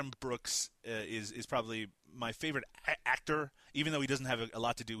the way, Adam Brooks is probably my favorite actor, even though he doesn't have a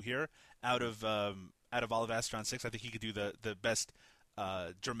lot to do here. Out of all of Astron 6, I think he could do the best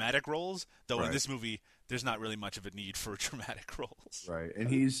dramatic roles, though right. In this movie there's not really much of a need for dramatic roles. Right, and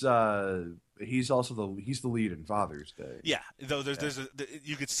he's also the lead in Father's Day. Yeah, though there's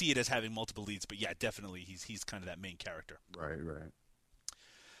you could see it as having multiple leads, but yeah, definitely he's kind of that main character. Right.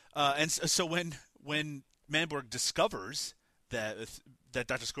 And so when Manborg discovers that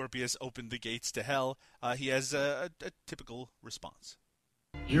Dr. Scorpius opened the gates to hell, he has a typical response.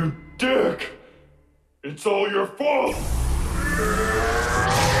 You dick! It's all your fault!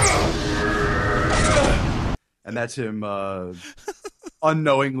 And that's him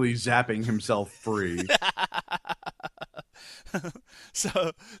unknowingly zapping himself free.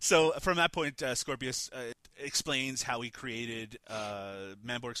 So from that point, Scorpius explains how he created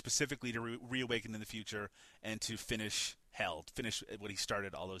Manborg specifically to reawaken in the future and to finish hell, finish what he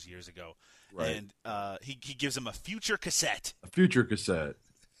started all those years ago. Right. And he gives him a future cassette. A future cassette.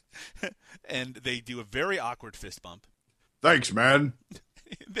 And they do a very awkward fist bump. Thanks, man.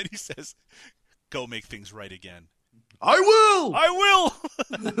 Then he says, "Go make things right again." I will! I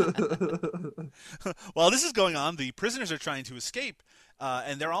will! While this is going on, the prisoners are trying to escape,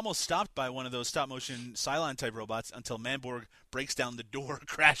 and they're almost stopped by one of those stop-motion Cylon-type robots until Manborg breaks down the door,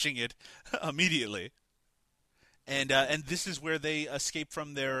 crashing it immediately. And this is where they escape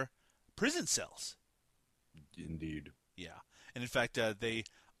from their prison cells. Indeed. Yeah. And in fact, they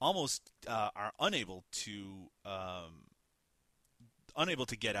almost are unable to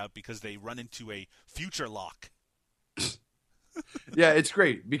get out because they run into a future lock. Yeah, it's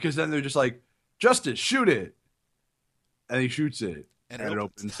great because then they're just like, Justice, shoot it. And he shoots it. And it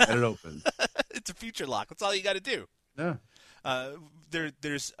opens. And it opens. It's a future lock. That's all you got to do. Yeah.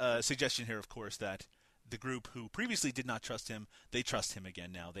 There's a suggestion here, of course, that the group who previously did not trust him, they trust him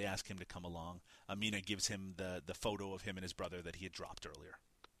again now. They ask him to come along. Mina gives him the photo of him and his brother that he had dropped earlier.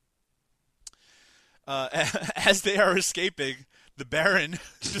 As they are escaping, the Baron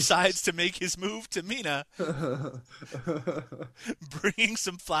decides to make his move to Mina, bringing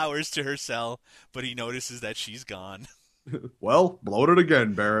some flowers to her cell, but he notices that she's gone. Well, bloat it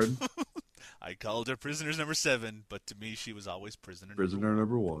again, Baron. I called her prisoners number 7, but to me she was always prisoner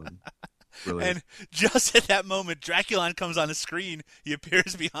number 1. Brilliant. And just at that moment, Draculon comes on the screen. He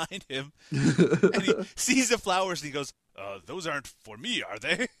appears behind him, and he sees the flowers, and he goes, "Those aren't for me, are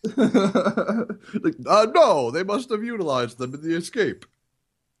they?" Like, no, they must have utilized them in the escape.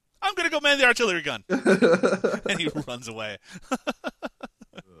 I'm going to go man the artillery gun. And he runs away.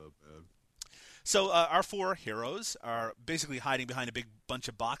 So our 4 heroes are basically hiding behind a big bunch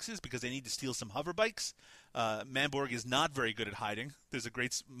of boxes because they need to steal some hover bikes. Manborg is not very good at hiding. There's a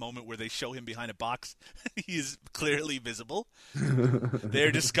great moment where they show him behind a box. He is clearly visible.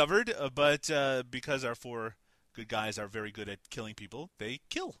 They're discovered, but because our 4 good guys are very good at killing people, they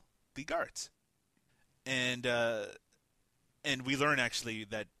kill the guards. And we learn actually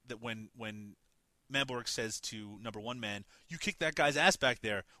that when Manborg says to number 1 man, "You kicked that guy's ass back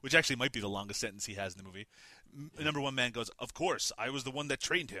there," which actually might be the longest sentence he has in the movie. Number 1 man goes, "Of course, I was the one that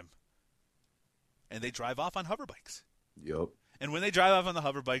trained him." And they drive off on hover bikes. Yep. And when they drive off on the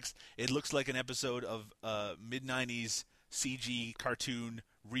hover bikes, it looks like an episode of mid-90s CG cartoon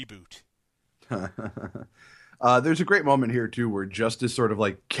reboot. There's a great moment here, too, where Justice sort of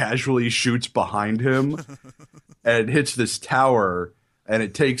like casually shoots behind him and hits this tower. And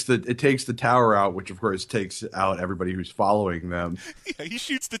it takes the tower out, which of course takes out everybody who's following them. Yeah, he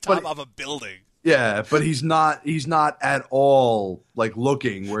shoots the top of a building. Yeah, but he's not at all like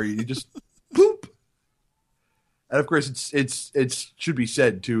looking where you just boop. And of course, it should be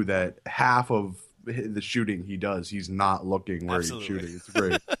said too that half of the shooting he does, he's not looking where Absolutely. he's shooting. It's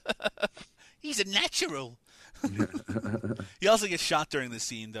great. He's a natural. He also gets shot during the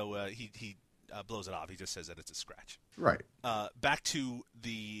scene, though. He blows it off. He just says that it's a scratch. Right. Back to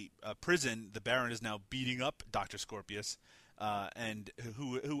the prison, the Baron is now beating up Dr. Scorpius, and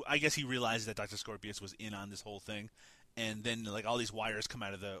who I guess he realized that Dr. Scorpius was in on this whole thing, and then like all these wires come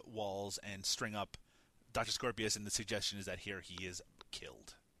out of the walls and string up Dr. Scorpius, and the suggestion is that here he is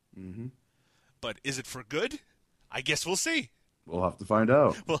killed. Mm-hmm. But is it for good? I guess we'll see. We'll have to find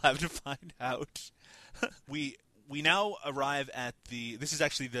out. We'll have to find out. We now arrive at this is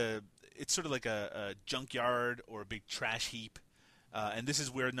actually it's sort of like a junkyard or a big trash heap. And this is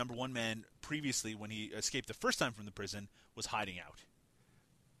where number 1 man previously, when he escaped the first time from the prison, was hiding out.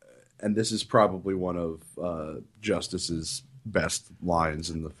 And this is probably one of Justice's best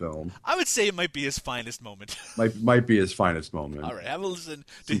lines in the film. I would say it might be his finest moment. might be his finest moment. All right, have a listen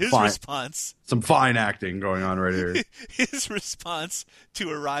to his response. Some fine acting going on right here. His response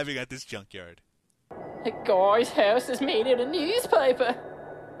to arriving at this junkyard. The guy's house is made out of newspaper.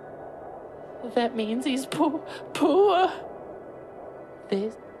 That means he's poor.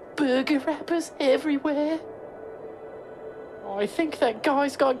 There's burger wrappers everywhere. I think that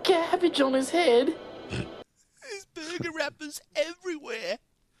guy's got cabbage on his head. There's burger wrappers everywhere.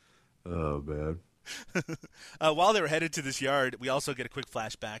 Oh, man. While they were headed to this yard, we also get a quick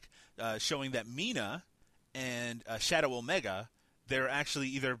flashback showing that Mina and Shadow Omega, they're actually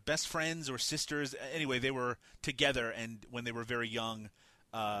either best friends or sisters. Anyway, they were together, and when they were very young,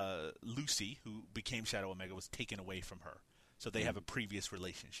 Lucy, who became Shadow Omega, was taken away from her. So they have a previous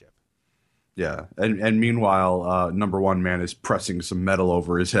relationship. Yeah, and meanwhile, number one man is pressing some metal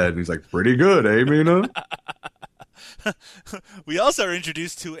over his head, and he's like, "Pretty good, eh, Mina?" We also are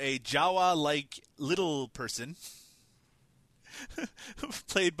introduced to a Jawa-like little person,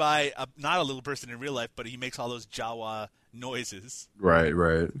 played by not a little person in real life, but he makes all those Jawa noises. Right.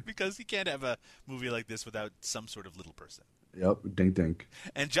 Because you can't have a movie like this without some sort of little person. Yep, dink dink.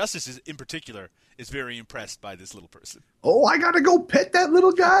 And Justice, in particular, is very impressed by this little person. Oh, I gotta go pet that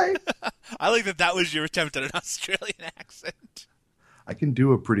little guy. I like that was your attempt at an Australian accent. I can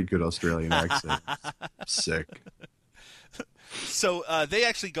do a pretty good Australian accent. Sick. So they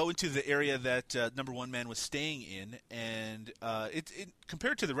actually go into the area that number one man was staying in, and it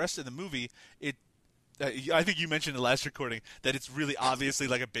compared to the rest of the movie, I think you mentioned in the last recording that it's really obviously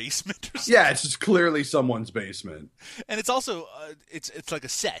like a basement or something. Yeah, it's just clearly someone's basement. And it's also it's like a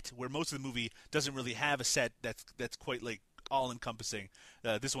set where most of the movie doesn't really have a set that's quite like all encompassing.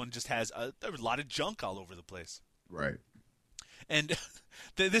 This one just has a lot of junk all over the place. Right. And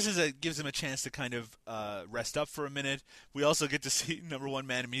this gives him a chance to kind of rest up for a minute. We also get to see number one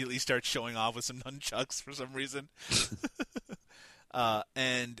man immediately start showing off with some nunchucks for some reason.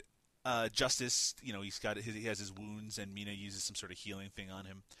 And Justice, he has his wounds, and Mina uses some sort of healing thing on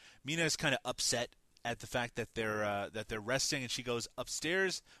him. Mina is kind of upset at the fact that they're resting, and she goes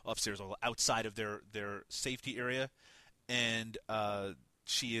upstairs or outside of their safety area, and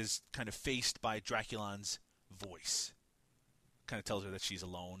she is kind of faced by Draculan's voice. Kind of tells her that she's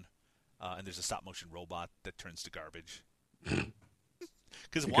alone, and there's a stop motion robot that turns to garbage.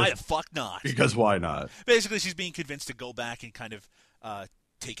 Because why the fuck not? Because why not? Basically, she's being convinced to go back and kind of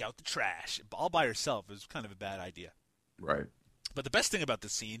take out the trash all by herself. It was kind of a bad idea. Right. But the best thing about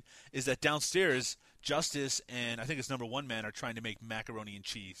this scene is that downstairs, Justice and I think it's number one man are trying to make macaroni and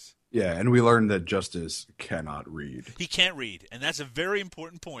cheese. Yeah, and we learned that Justice cannot read. He can't read, and that's a very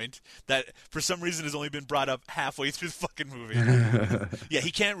important point that for some reason has only been brought up halfway through the fucking movie. Yeah,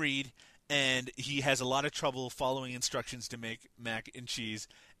 he can't read, and he has a lot of trouble following instructions to make mac and cheese.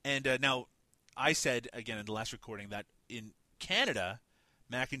 And now, I said, again, in the last recording, that in Canada,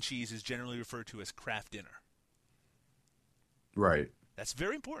 mac and cheese is generally referred to as craft dinner. Right. That's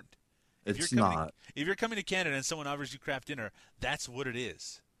very important. It's not. If you're coming to Canada and someone offers you craft dinner, that's what it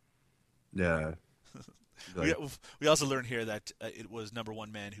is. Yeah. We also learned here that it was number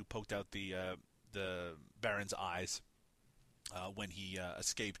one man who poked out the Baron's eyes when he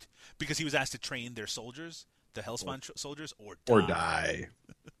escaped, because he was asked to train their soldiers, the Hellspawn soldiers, or die.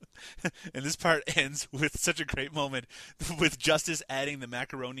 And this part ends with such a great moment, with Justice adding the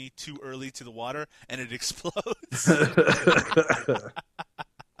macaroni too early to the water, and it explodes.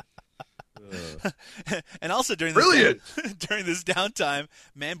 And also during this downtime,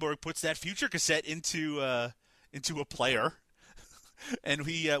 Manborg puts that future cassette into a player, and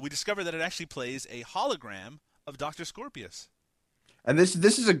we discover that it actually plays a hologram of Dr. Scorpius. And this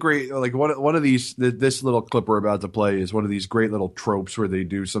is a great, like, one of these, this little clip we're about to play is one of these great little tropes where they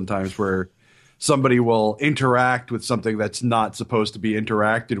do sometimes where somebody will interact with something that's not supposed to be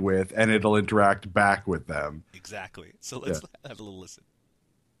interacted with, and it'll interact back with them. Exactly. So let's have a little listen.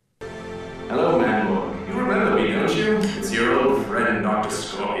 Hello, Manborg. You remember me, don't you? It's your old friend, Dr.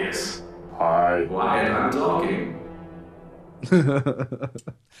 Scorpius. Hi. Wyatt, I'm talking.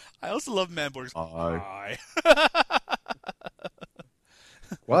 I also love Manborg's Hi.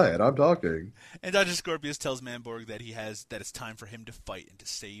 Wyatt, I'm talking. And Dr. Scorpius tells Manborg that it's time for him to fight and to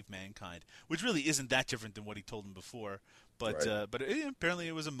save mankind, which really isn't that different than what he told him before. But Right. Apparently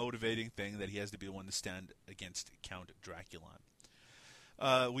it was a motivating thing that he has to be the one to stand against Count Draculon.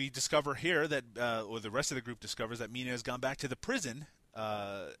 We discover here that, or the rest of the group discovers that Mina has gone back to the prison,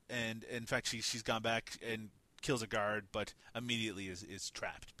 and in fact she's gone back and kills a guard, but immediately is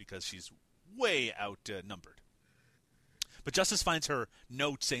trapped because she's way outnumbered. But Justice finds her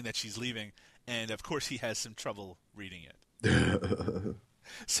note saying that she's leaving, and of course he has some trouble reading it.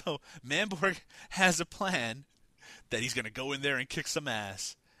 So Manborg has a plan that he's going to go in there and kick some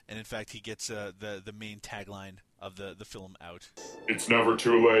ass, and in fact he gets the main tagline of the film out. It's never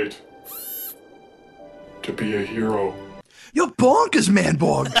too late to be a hero. You're bonkers,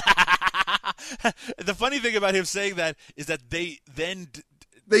 Manborg. The funny thing about him saying that is that they then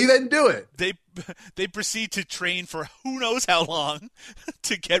do it. They proceed to train for who knows how long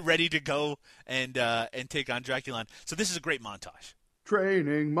to get ready to go and take on Draculon. So this is a great montage.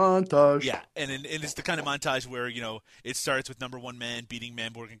 Training montage. Yeah, and it's the kind of montage where, it starts with number one man beating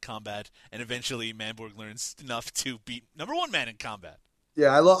Manborg in combat, and eventually Manborg learns enough to beat number one man in combat.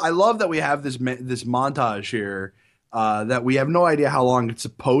 Yeah, I love that we have this montage here that we have no idea how long it's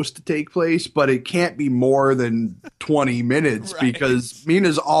supposed to take place, but it can't be more than 20 minutes Right. because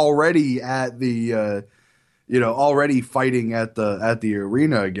Mina's already at the already fighting at the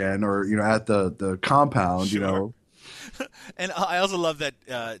arena again, or at the compound. Sure. And I also love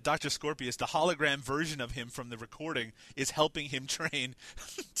that Dr. Scorpius, the hologram version of him from the recording, is helping him train.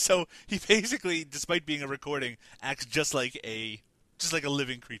 So he basically, despite being a recording, acts just like a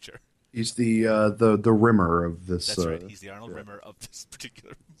living creature. He's the Rimmer of this. That's right. He's the Arnold Rimmer of this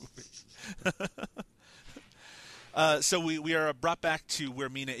particular movie. So we are brought back to where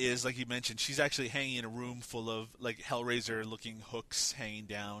Mina is, like you mentioned. She's actually hanging in a room full of like Hellraiser-looking hooks hanging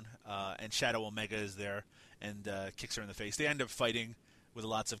down, and Shadow Omega is there and kicks her in the face. They end up fighting with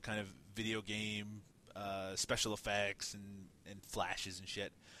lots of kind of video game special effects and flashes and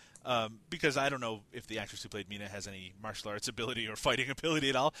shit. Because I don't know if the actress who played Mina has any martial arts ability or fighting ability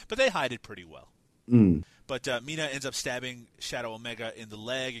at all, but they hide it pretty well. But Mina ends up stabbing Shadow Omega in the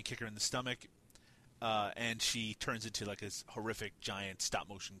leg and kick her in the stomach, and she turns into like this horrific giant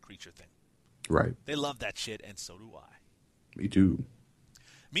stop-motion creature thing. Right. They love that shit, and so do I. Me too.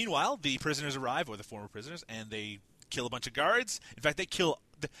 Meanwhile, the prisoners arrive, or the former prisoners, and they kill a bunch of guards. In fact, they kill...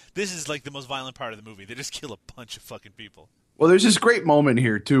 This is like the most violent part of the movie. They just kill a bunch of fucking people. Well, there's this great moment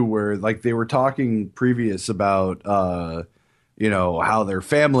here too, where like they were talking previous about, how they're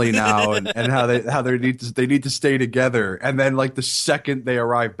family now and how they need to stay together, and then like the second they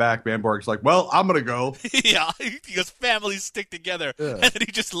arrive back, Manborg's like, "Well, I'm gonna go." Yeah, he goes, "Families stick together," and then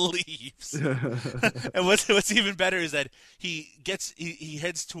he just leaves. And what's even better is that he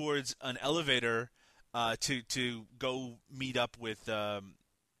heads towards an elevator to go meet up with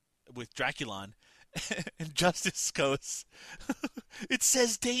Draculon. And Justice goes, "It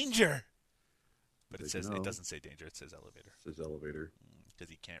says danger," but it doesn't say danger. It says elevator. It says elevator because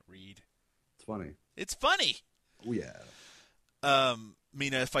he can't read. It's funny. It's funny. Oh yeah.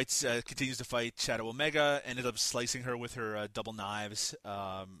 Mina continues to fight Shadow Omega, ended up slicing her with her double knives.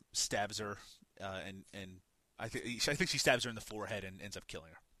 Stabs her, and I think she stabs her in the forehead and ends up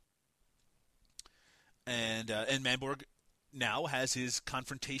killing her. And Manborg now has his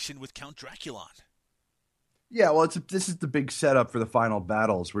confrontation with Count Draculon. Yeah, well, this is the big setup for the final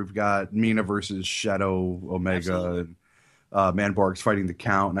battles. We've got Mina versus Shadow Omega, Absolutely. and Manborg's fighting the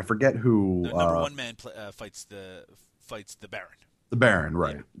Count, and I forget who. Number one man fights the Baron. The Baron,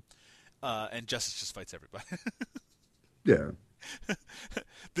 right? Yeah. And Justice just fights everybody. Yeah.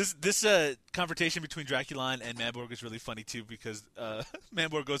 This confrontation between Draculon and Manborg is really funny too, because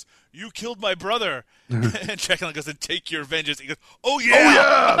Manborg goes, "You killed my brother," and Draculon goes, "And take your vengeance." He goes, "Oh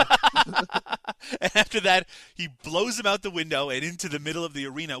yeah!" And after that, he blows him out the window and into the middle of the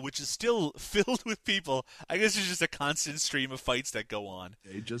arena, which is still filled with people. I guess there's just a constant stream of fights that go on.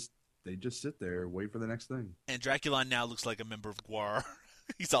 They just sit there, wait for the next thing. And Draculon now looks like a member of GWAR.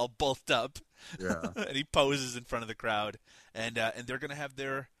 He's all bulked up. Yeah. And he poses in front of the crowd. And they're going to have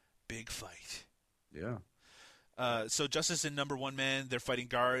their big fight. Yeah. So Justice and Number One Man, they're fighting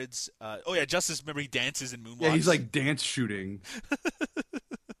guards. Justice, remember, he dances in moonwalks. Yeah, he's like dance shooting.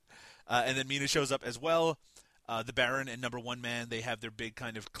 And then Mina shows up as well. The Baron and Number One Man, they have their big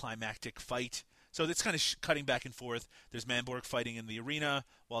kind of climactic fight. So it's kind of cutting back and forth. There's Manborg fighting in the arena,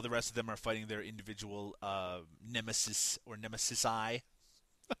 while the rest of them are fighting their individual nemesis or nemesisi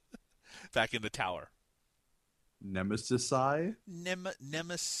back in the tower. Nemesis-I?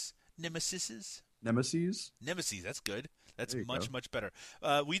 Nemesises? Nemesis? Nemesis, that's good. That's There you much, go. much better.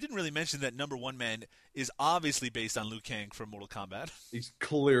 We didn't really mention that Number One Man is obviously based on Liu Kang from Mortal Kombat. He's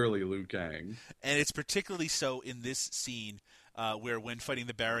clearly Liu Kang. And it's particularly so in this scene where when fighting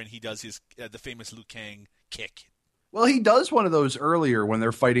the Baron, he does his the famous Liu Kang kick. Well, he does one of those earlier when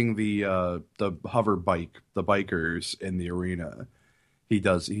they're fighting the hover bike, the bikers in the arena. He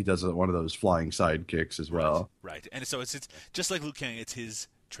does one of those flying side kicks as well. Right. And so it's just like Liu Kang, it's his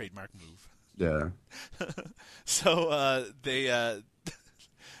trademark move. Yeah. So they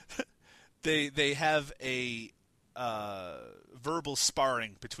have a verbal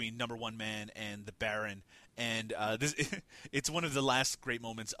sparring between Number One Man and the Baron, and it's one of the last great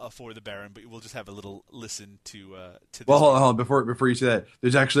moments for the Baron. But we'll just have a little listen to this. Well, hold on. Before you say that,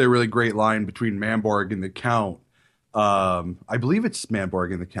 there's actually a really great line between Manborg and the Count. I believe it's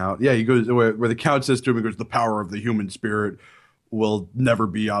Manborg and the Count. Yeah, he goes where the Count says to him, he goes, "The power of the human spirit. will never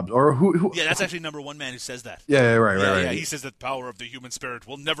be or who Yeah, that's actually number one man who says that. yeah, right, Yeah, right. yeah, he says that the power of the human spirit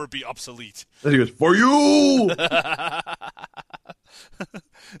will never be obsolete. And he goes, "For you."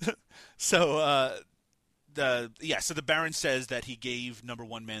 So, so the Baron says that he gave number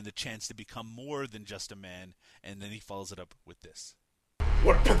one man the chance to become more than just a man, and then he follows it up with this.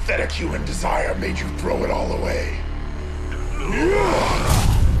 What pathetic human desire made you throw it all away?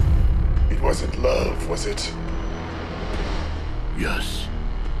 It wasn't love, was it? Yes.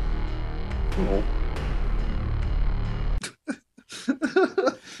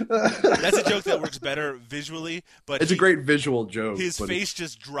 That's a joke that works better visually, but It's a great visual joke. his but face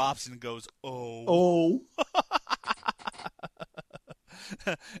just drops and goes, "Oh." Oh.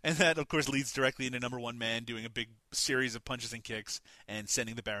 And that, of course, leads directly into number one man doing a big series of punches and kicks and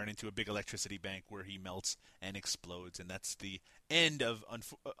sending the Baron into a big electricity bank where he melts and explodes. And that's the end of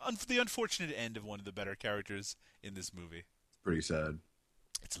the unfortunate end of one of the better characters in this movie. Pretty sad.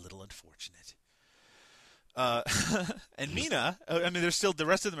 It's a little unfortunate. And Mina, I mean, the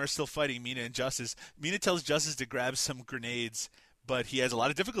rest of them are still fighting Mina and Justice. Mina tells Justice to grab some grenades, but he has a lot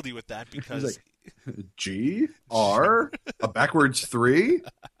of difficulty with that because He's like, G R a backwards 3.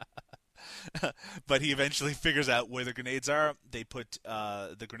 But he eventually figures out where the grenades are. They put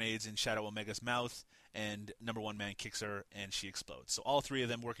the grenades in Shadow Omega's mouth, and number one man kicks her, and she explodes. So all three of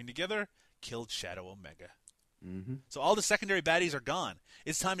them working together killed Shadow Omega. Mm-hmm. So all the secondary baddies are gone.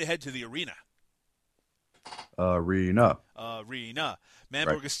 It's time to head to the arena. Arena.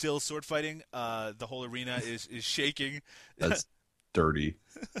 Manborg is still sword fighting. The whole arena is shaking. That's dirty.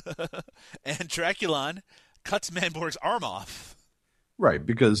 And Draculon cuts Manborg's arm off. Right,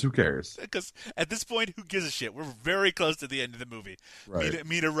 because who cares? Because at this point, who gives a shit? We're very close to the end of the movie. Right.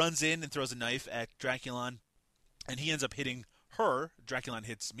 Mina runs in and throws a knife at Draculon, and he ends up hitting her. Draculon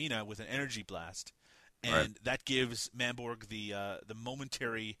hits Mina with an energy blast, and that gives Manborg the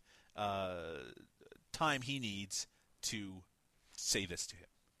momentary time he needs to say this to him.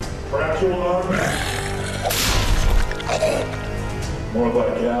 More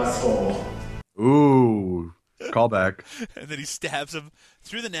like asshole. Ooh, callback. And then he stabs him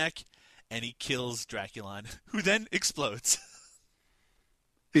through the neck, and he kills Draculon, who then explodes.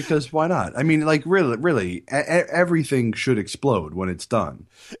 Because why not? I mean, like, really, everything should explode when it's done.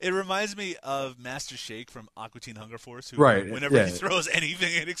 It reminds me of Master Shake from Aqua Teen Hunger Force, who whenever he throws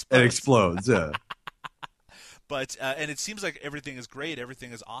anything, it explodes. It explodes, yeah. But and it seems like everything is great,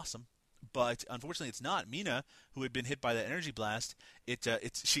 everything is awesome. But unfortunately, it's not. Mina, who had been hit by that energy blast,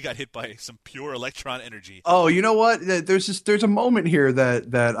 she got hit by some pure electron energy. Oh, you know what? There's a moment here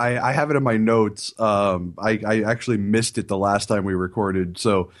that I have it in my notes. I actually missed it the last time we recorded,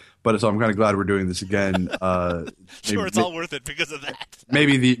 so I'm kind of glad we're doing this again. Sure, it's all worth it because of that.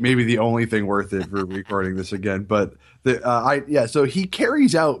 Maybe the only thing worth it for recording this again. But so he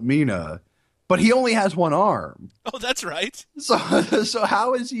carries out Mina. But he only has one arm. Oh, that's right. So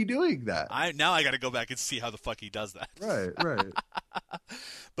how is he doing that? Now I got to go back and see how the fuck he does that. Right.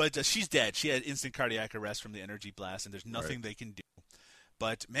 But she's dead. She had instant cardiac arrest from the energy blast, and there's nothing they can do.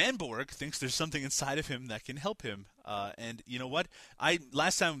 But Manborg thinks there's something inside of him that can help him. And you know what?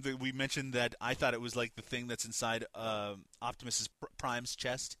 Last time we mentioned that I thought it was like the thing that's inside Optimus Prime's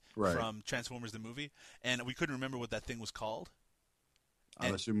chest from Transformers the movie, and we couldn't remember what that thing was called.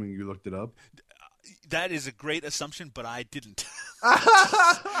 I'm assuming you looked it up. That is a great assumption, but I didn't.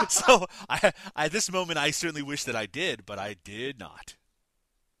 So at this moment, I certainly wish that I did, but I did not.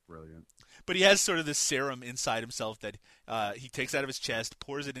 Brilliant. But he has sort of this serum inside himself that he takes out of his chest,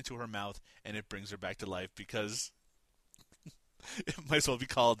 pours it into her mouth, and it brings her back to life because it might as well be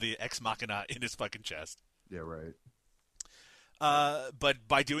called the Ex Machina in his fucking chest. Yeah, right. But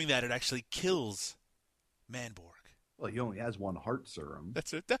by doing that, it actually kills Manborg. Well, he only has one heart serum.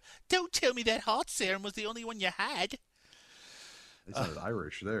 That's it. Don't tell me that heart serum was the only one you had. They sounded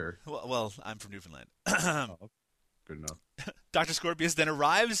Irish there. Well, I'm from Newfoundland. Good enough. Dr. Scorpius then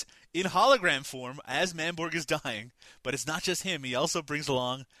arrives in hologram form as Manborg is dying. But it's not just him. He also brings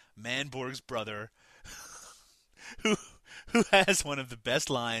along Manborg's brother, who has one of the best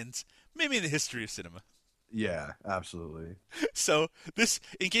lines, maybe in the history of cinema. Yeah, absolutely. So this,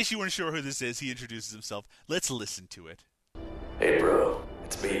 in case you weren't sure who this is, he introduces himself. Let's listen to it. Hey bro,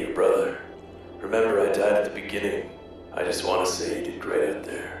 it's me, your brother. Remember I died at the beginning. I just want to say you did great out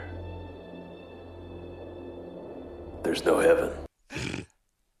there. There's no heaven.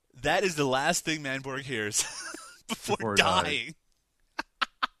 That is the last thing Manborg hears before dying.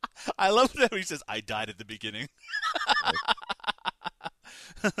 I love that he says, I died at the beginning.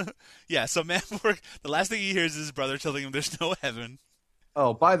 Yeah, so Manborg, the last thing he hears is his brother telling him there's no heaven.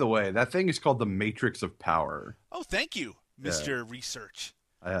 Oh, by the way, that thing is called the Matrix of Power. Oh, thank you. Mr. Research.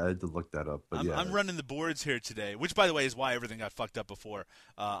 I had to look that up, but I'm running the boards here today, which, by the way, is why everything got fucked up before.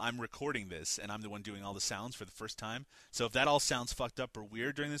 I'm recording this, and I'm the one doing all the sounds for the first time. So if that all sounds fucked up or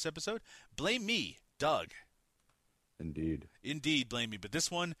weird during this episode, blame me, Doug. Indeed, blame me. But this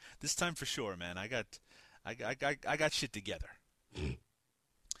time for sure, man. I got shit together.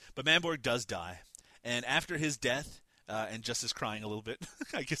 But Manborg does die, and after his death, and Justice crying a little bit,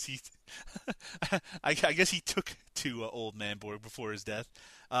 I guess he took to old Manborg before his death.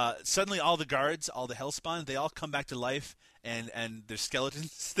 Suddenly, all the guards, all the Hellspawn, they all come back to life, and there's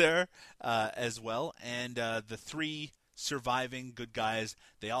skeletons there as well. And the 3 surviving good guys,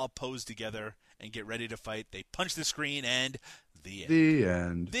 they all pose together and get ready to fight. They punch the screen, and the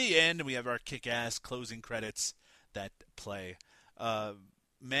end. The end. And we have our kick-ass closing credits that play.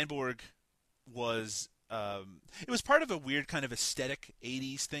 Manborg was... it was part of a weird kind of aesthetic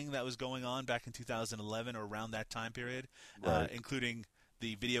 80s thing that was going on back in 2011 or around that time period, including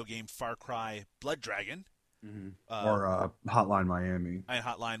the video game Far Cry Blood Dragon. Or Hotline Miami. And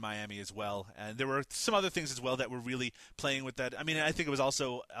Hotline Miami as well. And there were some other things as well that were really playing with that. I mean, I think it was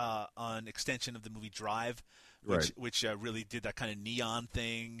also an extension of the movie Drive, which really did that kind of neon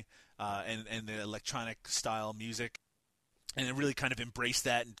thing and the electronic style music. And it really kind of embraced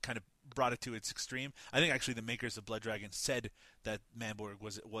that and kind of brought it to its extreme. I think actually the makers of Blood Dragon said that Manborg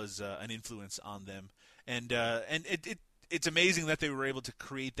was an influence on them, and it's amazing that they were able to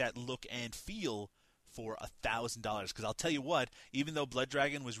create that look and feel for $1,000. Because I'll tell you what, even though Blood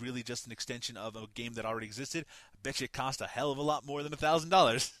Dragon was really just an extension of a game that already existed, I bet you it cost a hell of a lot more than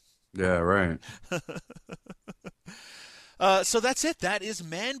 $1,000. Yeah, right. So that's it. That is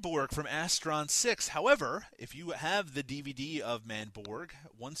Manborg from Astron 6. However, if you have the DVD of Manborg,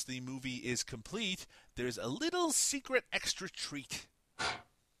 once the movie is complete, there's a little secret extra treat.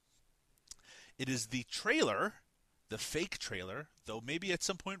 It is the trailer, the fake trailer, though maybe at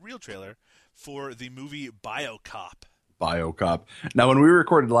some point real trailer, for the movie BioCop. BioCop. Now, when we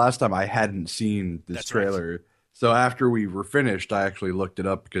recorded last time, I hadn't seen this trailer. Right. So after we were finished, I actually looked it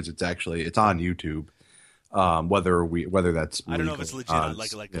up because it's on YouTube. Whether that's I don't know if it's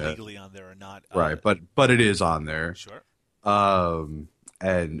legit, legally on there or not. Right, but it is on there. Sure.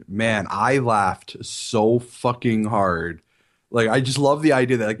 And man, I laughed so fucking hard. Like, I just love the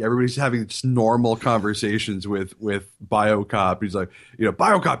idea that like everybody's having just normal conversations with BioCop. He's like,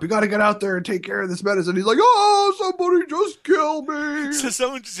 BioCop, you got to get out there and take care of this medicine. He's like, oh, somebody just kill me. So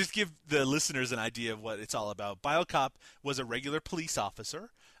someone just give the listeners an idea of what it's all about. BioCop was a regular police officer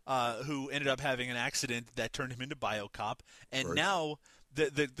who ended up having an accident that turned him into BioCop. And now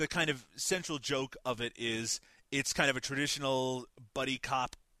the kind of central joke of it is it's kind of a traditional buddy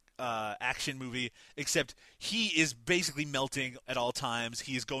cop action movie, except he is basically melting at all times.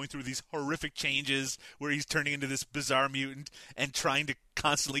 He is going through these horrific changes where he's turning into this bizarre mutant and trying to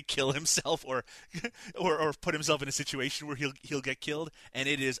constantly kill himself or put himself in a situation where he'll get killed, and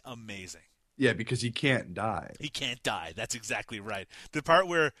it is amazing. Yeah, because he can't die. He can't die. That's exactly right. The part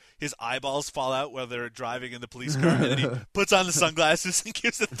where his eyeballs fall out while they're driving in the police car, and then he puts on the sunglasses and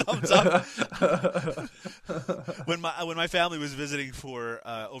gives a thumbs up. When my family was visiting for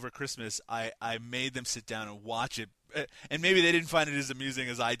over Christmas, I made them sit down and watch it. And maybe they didn't find it as amusing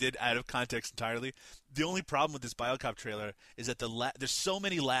as I did, out of context entirely. The only problem with this BioCop trailer is that there's so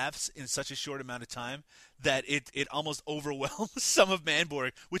many laughs in such a short amount of time that it almost overwhelms some of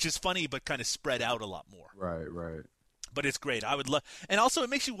Manborg, which is funny but kind of spread out a lot more. Right. But it's great. I would love, and also it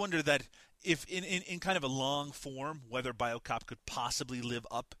makes you wonder that if in kind of a long form, whether BioCop could possibly live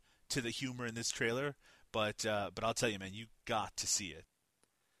up to the humor in this trailer. But I'll tell you, man, you got to see it.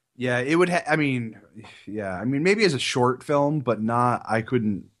 Yeah, it would. Maybe as a short film, but not. I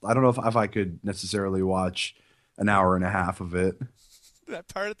don't know if I could necessarily watch an hour and a half of it. That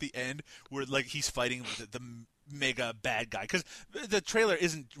part at the end where like he's fighting the mega bad guy, because the trailer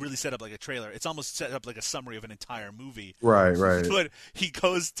isn't really set up like a trailer. It's almost set up like a summary of an entire movie. Right. But he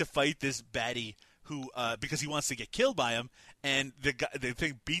goes to fight this baddie who, because he wants to get killed by him, and the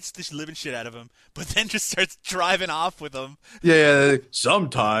thing beats the living shit out of him, but then just starts driving off with him. Yeah,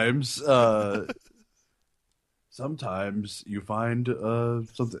 sometimes you find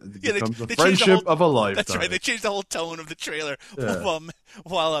something that becomes a friendship of a lifetime. That's right. They changed the whole tone of the trailer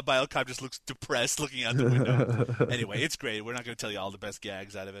while BioCop just looks depressed looking out the window. Anyway, it's great. We're not going to tell you all the best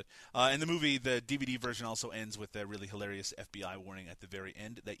gags out of it. And the movie, the DVD version, also ends with a really hilarious FBI warning at the very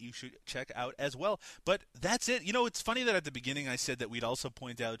end that you should check out as well. But that's it. It's funny that at the beginning I said that we'd also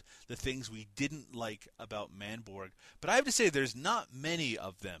point out the things we didn't like about Manborg. But I have to say there's not many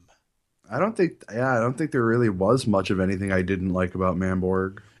of them. I don't think there really was much of anything I didn't like about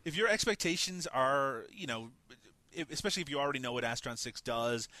Manborg. If your expectations are, especially if you already know what Astron 6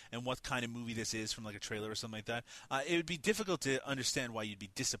 does and what kind of movie this is from like a trailer or something like that, it would be difficult to understand why you'd be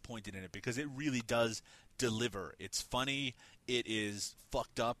disappointed in it, because it really does deliver. It's funny. It is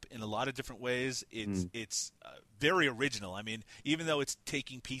fucked up in a lot of different ways. It's very original. I mean, even though it's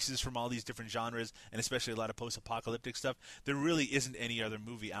taking pieces from all these different genres, and especially a lot of post-apocalyptic stuff, there really isn't any other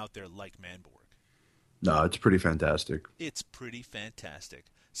movie out there like Manborg. No, it's pretty fantastic. It's pretty fantastic.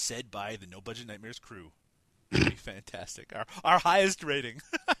 Said by the No Budget Nightmares crew. Pretty fantastic. Our highest rating.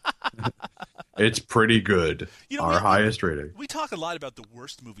 It's pretty good. Our highest rating. We talk a lot about the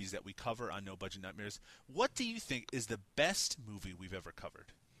worst movies that we cover on No Budget Nightmares. What do you think is the best movie we've ever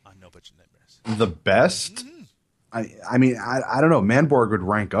covered on No Budget Nightmares? The best? Mm-hmm. I mean, I don't know. Manborg would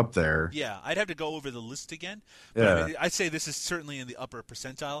rank up there. Yeah, I'd have to go over the list again. But Yeah. I mean, I'd say this is certainly in the upper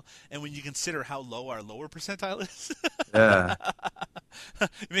percentile. And when you consider how low our lower percentile is, Yeah.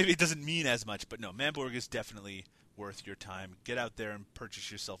 maybe it doesn't mean as much. But no, Manborg is definitely worth your time. Get out there and purchase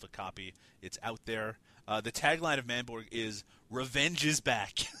yourself a copy. It's out there. The tagline of Manborg is "Revenge is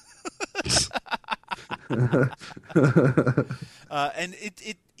back." And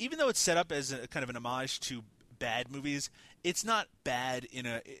it even though it's set up as a kind of an homage to bad movies, it's not bad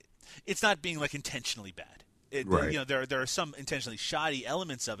it's not being like intentionally bad. Right. You know, there are some intentionally shoddy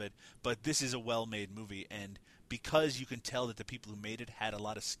elements of it, but this is a well-made movie, and because you can tell that the people who made it had a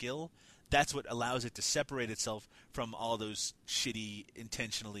lot of skill, that's what allows it to separate itself from all those shitty,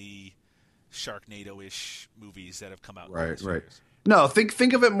 intentionally Sharknado-ish movies that have come out. Right. No,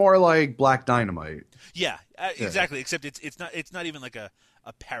 think of it more like Black Dynamite. Yeah, exactly. Except it's not even like a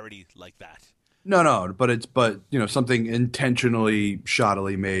parody like that. No, but you know, something intentionally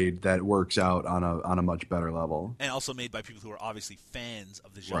shoddily made that works out on a much better level, and also made by people who are obviously fans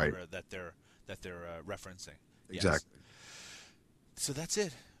of the genre Right. that they're referencing. Exactly. Yes. So that's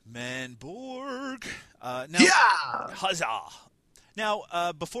it, Manborg. Now, Yeah! Huzzah! Now,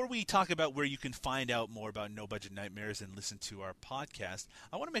 before we talk about where you can find out more about No Budget Nightmares and listen to our podcast,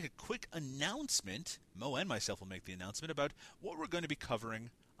 I want to make a quick announcement. Mo and myself will make the announcement about what we're going to be covering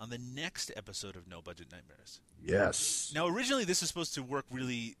on the next episode of No Budget Nightmares. Yes. Now, originally this was supposed to work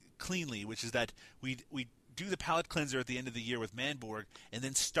really cleanly, which is that we do the palate cleanser at the end of the year with Manborg, and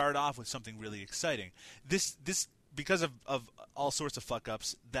then start off with something really exciting. This because of all sorts of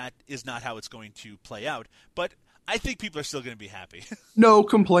fuck-ups, that is not how it's going to play out. But I think people are still going to be happy. No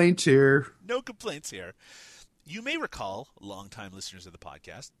complaints here. No complaints here. You may recall, longtime listeners of the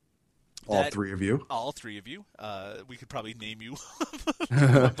podcast, All three of you. All three of you. We could probably name you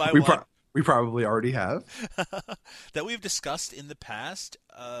one by one. We probably already have. That we've discussed in the past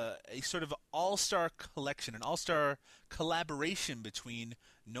a sort of all-star collection, an all-star collaboration between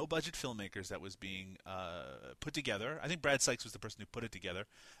no-budget filmmakers that was being put together. I think Brad Sykes was the person who put it together.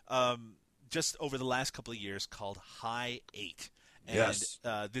 Just over the last couple of years, called High 8. And yes.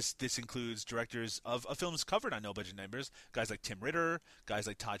 This includes directors of films covered on No Budget Nightmares, guys like Tim Ritter, guys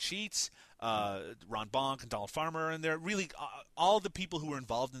like Todd Sheets, Ron Bonk, and Donald Farmer, and they're really all the people who were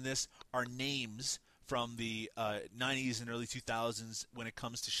involved in this are names from the 90s and early 2000s when it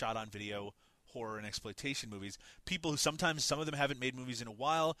comes to shot-on-video horror and exploitation movies. People who sometimes, some of them haven't made movies in a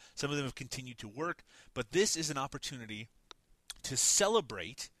while, some of them have continued to work, but this is an opportunity to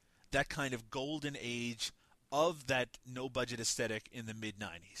celebrate that kind of golden age of that no-budget aesthetic in the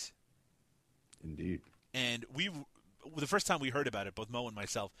mid-90s. Indeed. And the first time we heard about it, both Mo and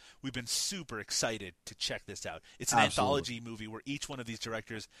myself, we've been super excited to check this out. It's an anthology movie where each one of these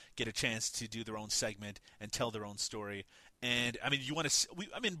directors get a chance to do their own segment and tell their own story. And, I mean,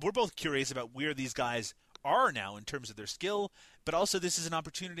 we're both curious about where these guys are now in terms of their skill, but also this is an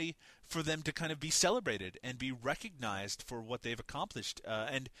opportunity for them to kind of be celebrated and be recognized for what they've accomplished.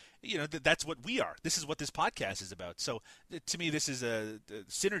 And, you know, that's what we are. This is what this podcast is about. So, to me, this is a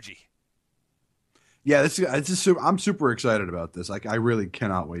synergy. Yeah, I'm super excited about this. Like, I really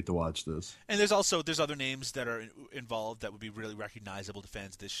cannot wait to watch this. And there's other names that are involved that would be really recognizable to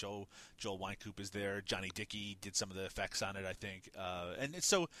fans of this show. Joel Wynkoop is there. Johnny Dickey did some of the effects on it, I think. And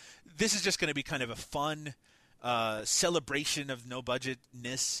so this is just going to be kind of a fun celebration of no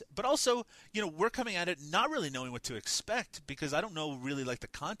budgetness. But also, you know, we're coming at it not really knowing what to expect because I don't know really like the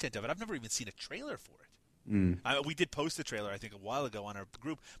content of it. I've never even seen a trailer for it. We did post the trailer, I think, a while ago on our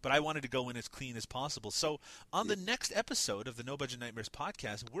group, but I wanted to go in as clean as possible. So on the next episode of the No Budget Nightmares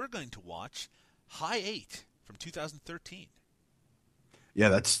podcast, we're going to watch High 8 from 2013. Yeah,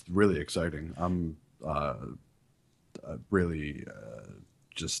 that's really exciting. I'm really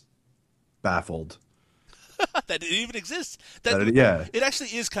just baffled. That it even exists. It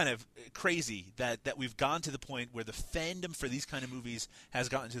actually is kind of crazy that we've gone to the point where the fandom for these kind of movies has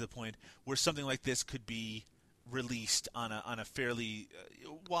gotten to the point where something like this could be released on a fairly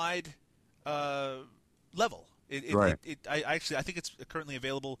wide level. Right. I think it's currently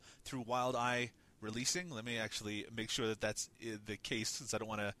available through Wild Eye Releasing. Let me actually make sure that that's the case, since I don't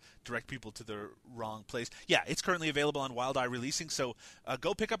want to direct people to the wrong place. Yeah, it's currently available on Wild Eye Releasing, so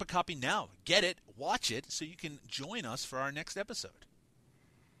go pick up a copy now. Get it, watch it, so you can join us for our next episode.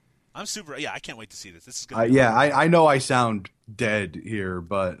 I'm super. Yeah, I can't wait to see this. This is gonna be I know I sound dead here,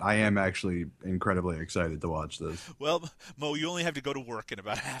 but I am actually incredibly excited to watch this. Well, Mo, you only have to go to work in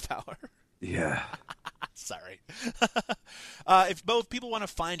about a half hour. Yeah. Sorry. If people want to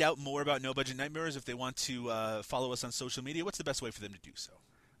find out more about No Budget Nightmares, if they want to follow us on social media, what's the best way for them to do so?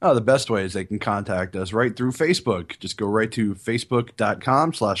 Oh, the best way is they can contact us right through Facebook. Just go right to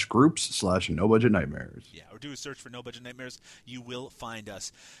facebook.com/groups/No Budget Nightmares. Yeah, or do a search for No Budget Nightmares. You will find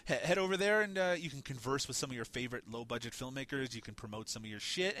us. Head over there and you can converse with some of your favorite low-budget filmmakers. You can promote some of your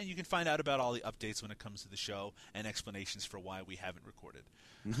shit, and you can find out about all the updates when it comes to the show and explanations for why we haven't recorded.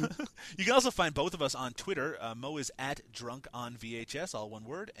 Mm-hmm. You can also find both of us on Twitter. Mo is at DrunkOnVHS, all one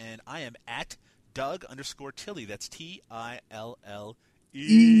word, and I am at Doug_Tilley. That's TILLEY.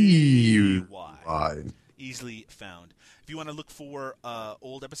 Easily found. If you want to look for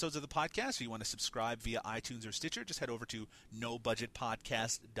old episodes of the podcast, or you want to subscribe via iTunes or Stitcher, just head over to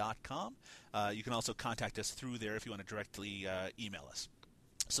nobudgetpodcast.com. You can also contact us through there if you want to directly email us.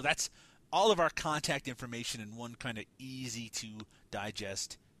 So that's all of our contact information in one kind of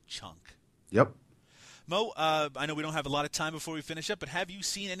easy-to-digest chunk. Yep. Mo, I know we don't have a lot of time before we finish up, but have you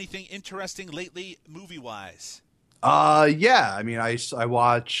seen anything interesting lately movie-wise? Yeah. I mean, I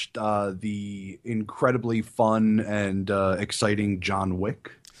watched the incredibly fun and exciting John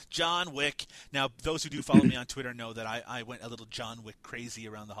Wick. John Wick. Now, those who do follow me on Twitter know that I went a little John Wick crazy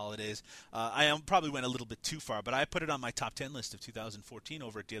around the holidays. I probably went a little bit too far, but I put it on my top 10 list of 2014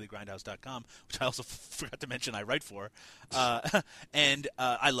 over at dailygrindhouse.com, which I also forgot to mention I write for. And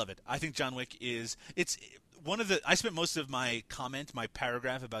I love it. I think John Wick it's one of the – I spent most of my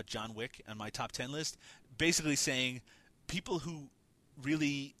paragraph about John Wick on my top 10 list basically saying people who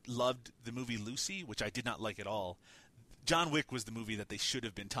really loved the movie Lucy, which I did not like at all, John Wick was the movie that they should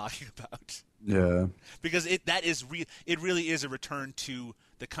have been talking about. Yeah. Because it really is a return to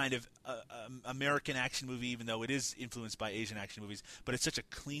the kind of American action movie, even though it is influenced by Asian action movies. But it's such a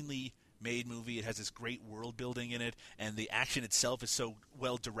cleanly made movie. It has this great world building in it, and the action itself is so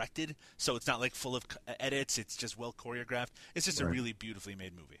well directed. So it's not like full of edits. It's just well choreographed. It's just a really beautifully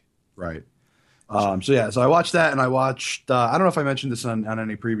made movie. Right. So I watched that, and I watched. I don't know if I mentioned this on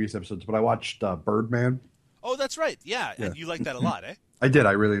any previous episodes, but I watched Birdman. Oh, that's right. Yeah, and you liked that a lot, eh? I did.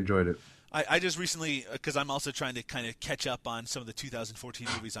 I really enjoyed it. I just recently, because I'm also trying to kind of catch up on some of the 2014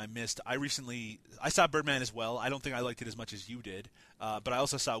 movies I missed. I saw Birdman as well. I don't think I liked it as much as you did, but I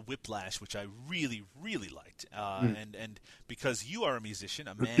also saw Whiplash, which I really, really liked. And because you are a musician,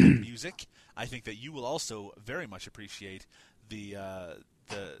 a man of music, I think that you will also very much appreciate the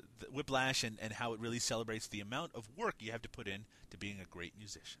Whiplash and how it really celebrates the amount of work you have to put in to being a great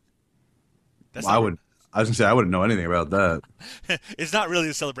musician. I was going to say, I wouldn't know anything about that. It's not really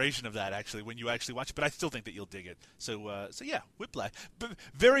a celebration of that, actually, when you actually watch it, but I still think that you'll dig it. So yeah, Whiplash. But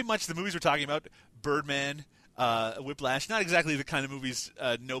very much the movies we're talking about, Birdman, Whiplash, not exactly the kind of movies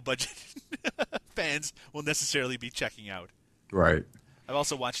no-budget fans will necessarily be checking out. Right. I've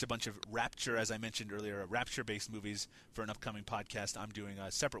also watched a bunch of Rapture, as I mentioned earlier, Rapture-based movies for an upcoming podcast. I'm doing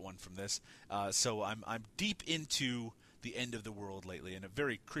a separate one from this. So I'm deep into the end of the world lately, and a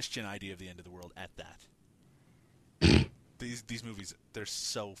very Christian idea of the end of the world at that. These movies, they're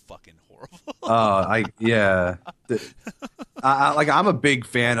so fucking horrible. I'm a big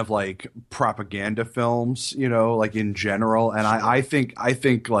fan of like propaganda films, like in general, and I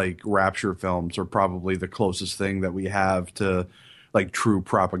think like Rapture films are probably the closest thing that we have to like true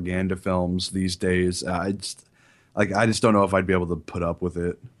propaganda films these days. I just don't know if I'd be able to put up with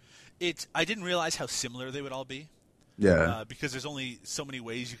it. I didn't realize how similar they would all be. Yeah. Because there's only so many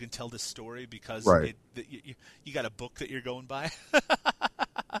ways you can tell this story because you got a book that you're going by.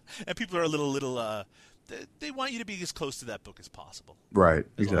 And people are a little they want you to be as close to that book as possible. Right.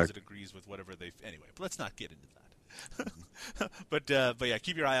 As long as exactly. it agrees with whatever anyway, but let's not get into that. But yeah,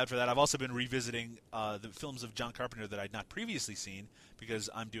 keep your eye out for that. I've also been revisiting the films of John Carpenter that I'd not previously seen because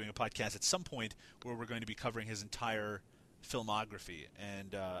I'm doing a podcast at some point where we're going to be covering his entire filmography,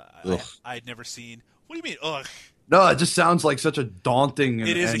 and I had never seen. What do you mean? Ugh. No, it just sounds like such a daunting.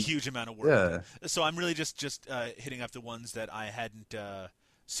 It is a huge amount of work. Yeah. So I'm really just hitting up the ones that I hadn't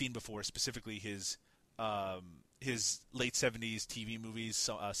seen before, specifically his late '70s TV movies.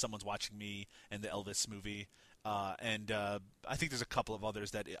 So, Someone's Watching Me and the Elvis movie. And I think there's a couple of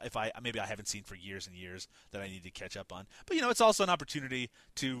others that maybe I haven't seen for years and years that I need to catch up on. But it's also an opportunity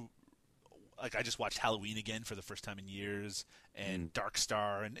to, like, I just watched Halloween again for the first time in years, and Dark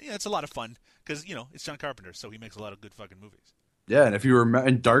Star, and it's a lot of fun because it's John Carpenter, so he makes a lot of good fucking movies. Yeah, and if you remember,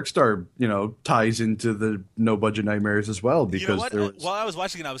 and Dark Star, ties into the No Budget Nightmares as well, because While I was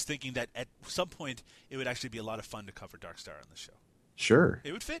watching it, I was thinking that at some point it would actually be a lot of fun to cover Dark Star on the show. Sure.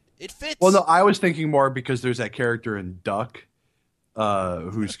 It would fit. It fits. Well, no, I was thinking more because there's that character in Duck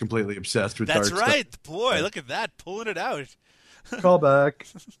who's completely obsessed with Dark Star. That's right. Boy, look at that. Pulling it out. Call back.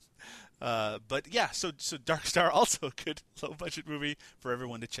 But yeah, so Dark Star, also a good low-budget movie for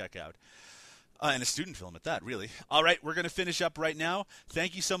everyone to check out. And a student film at that, really. All right, we're going to finish up right now.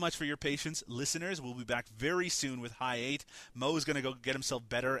 Thank you so much for your patience, listeners. We'll be back very soon with High 8. Mo's going to go get himself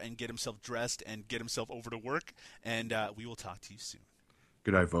better and get himself dressed and get himself over to work. And we will talk to you soon.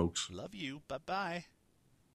 Good night, folks. Love you. Bye-bye.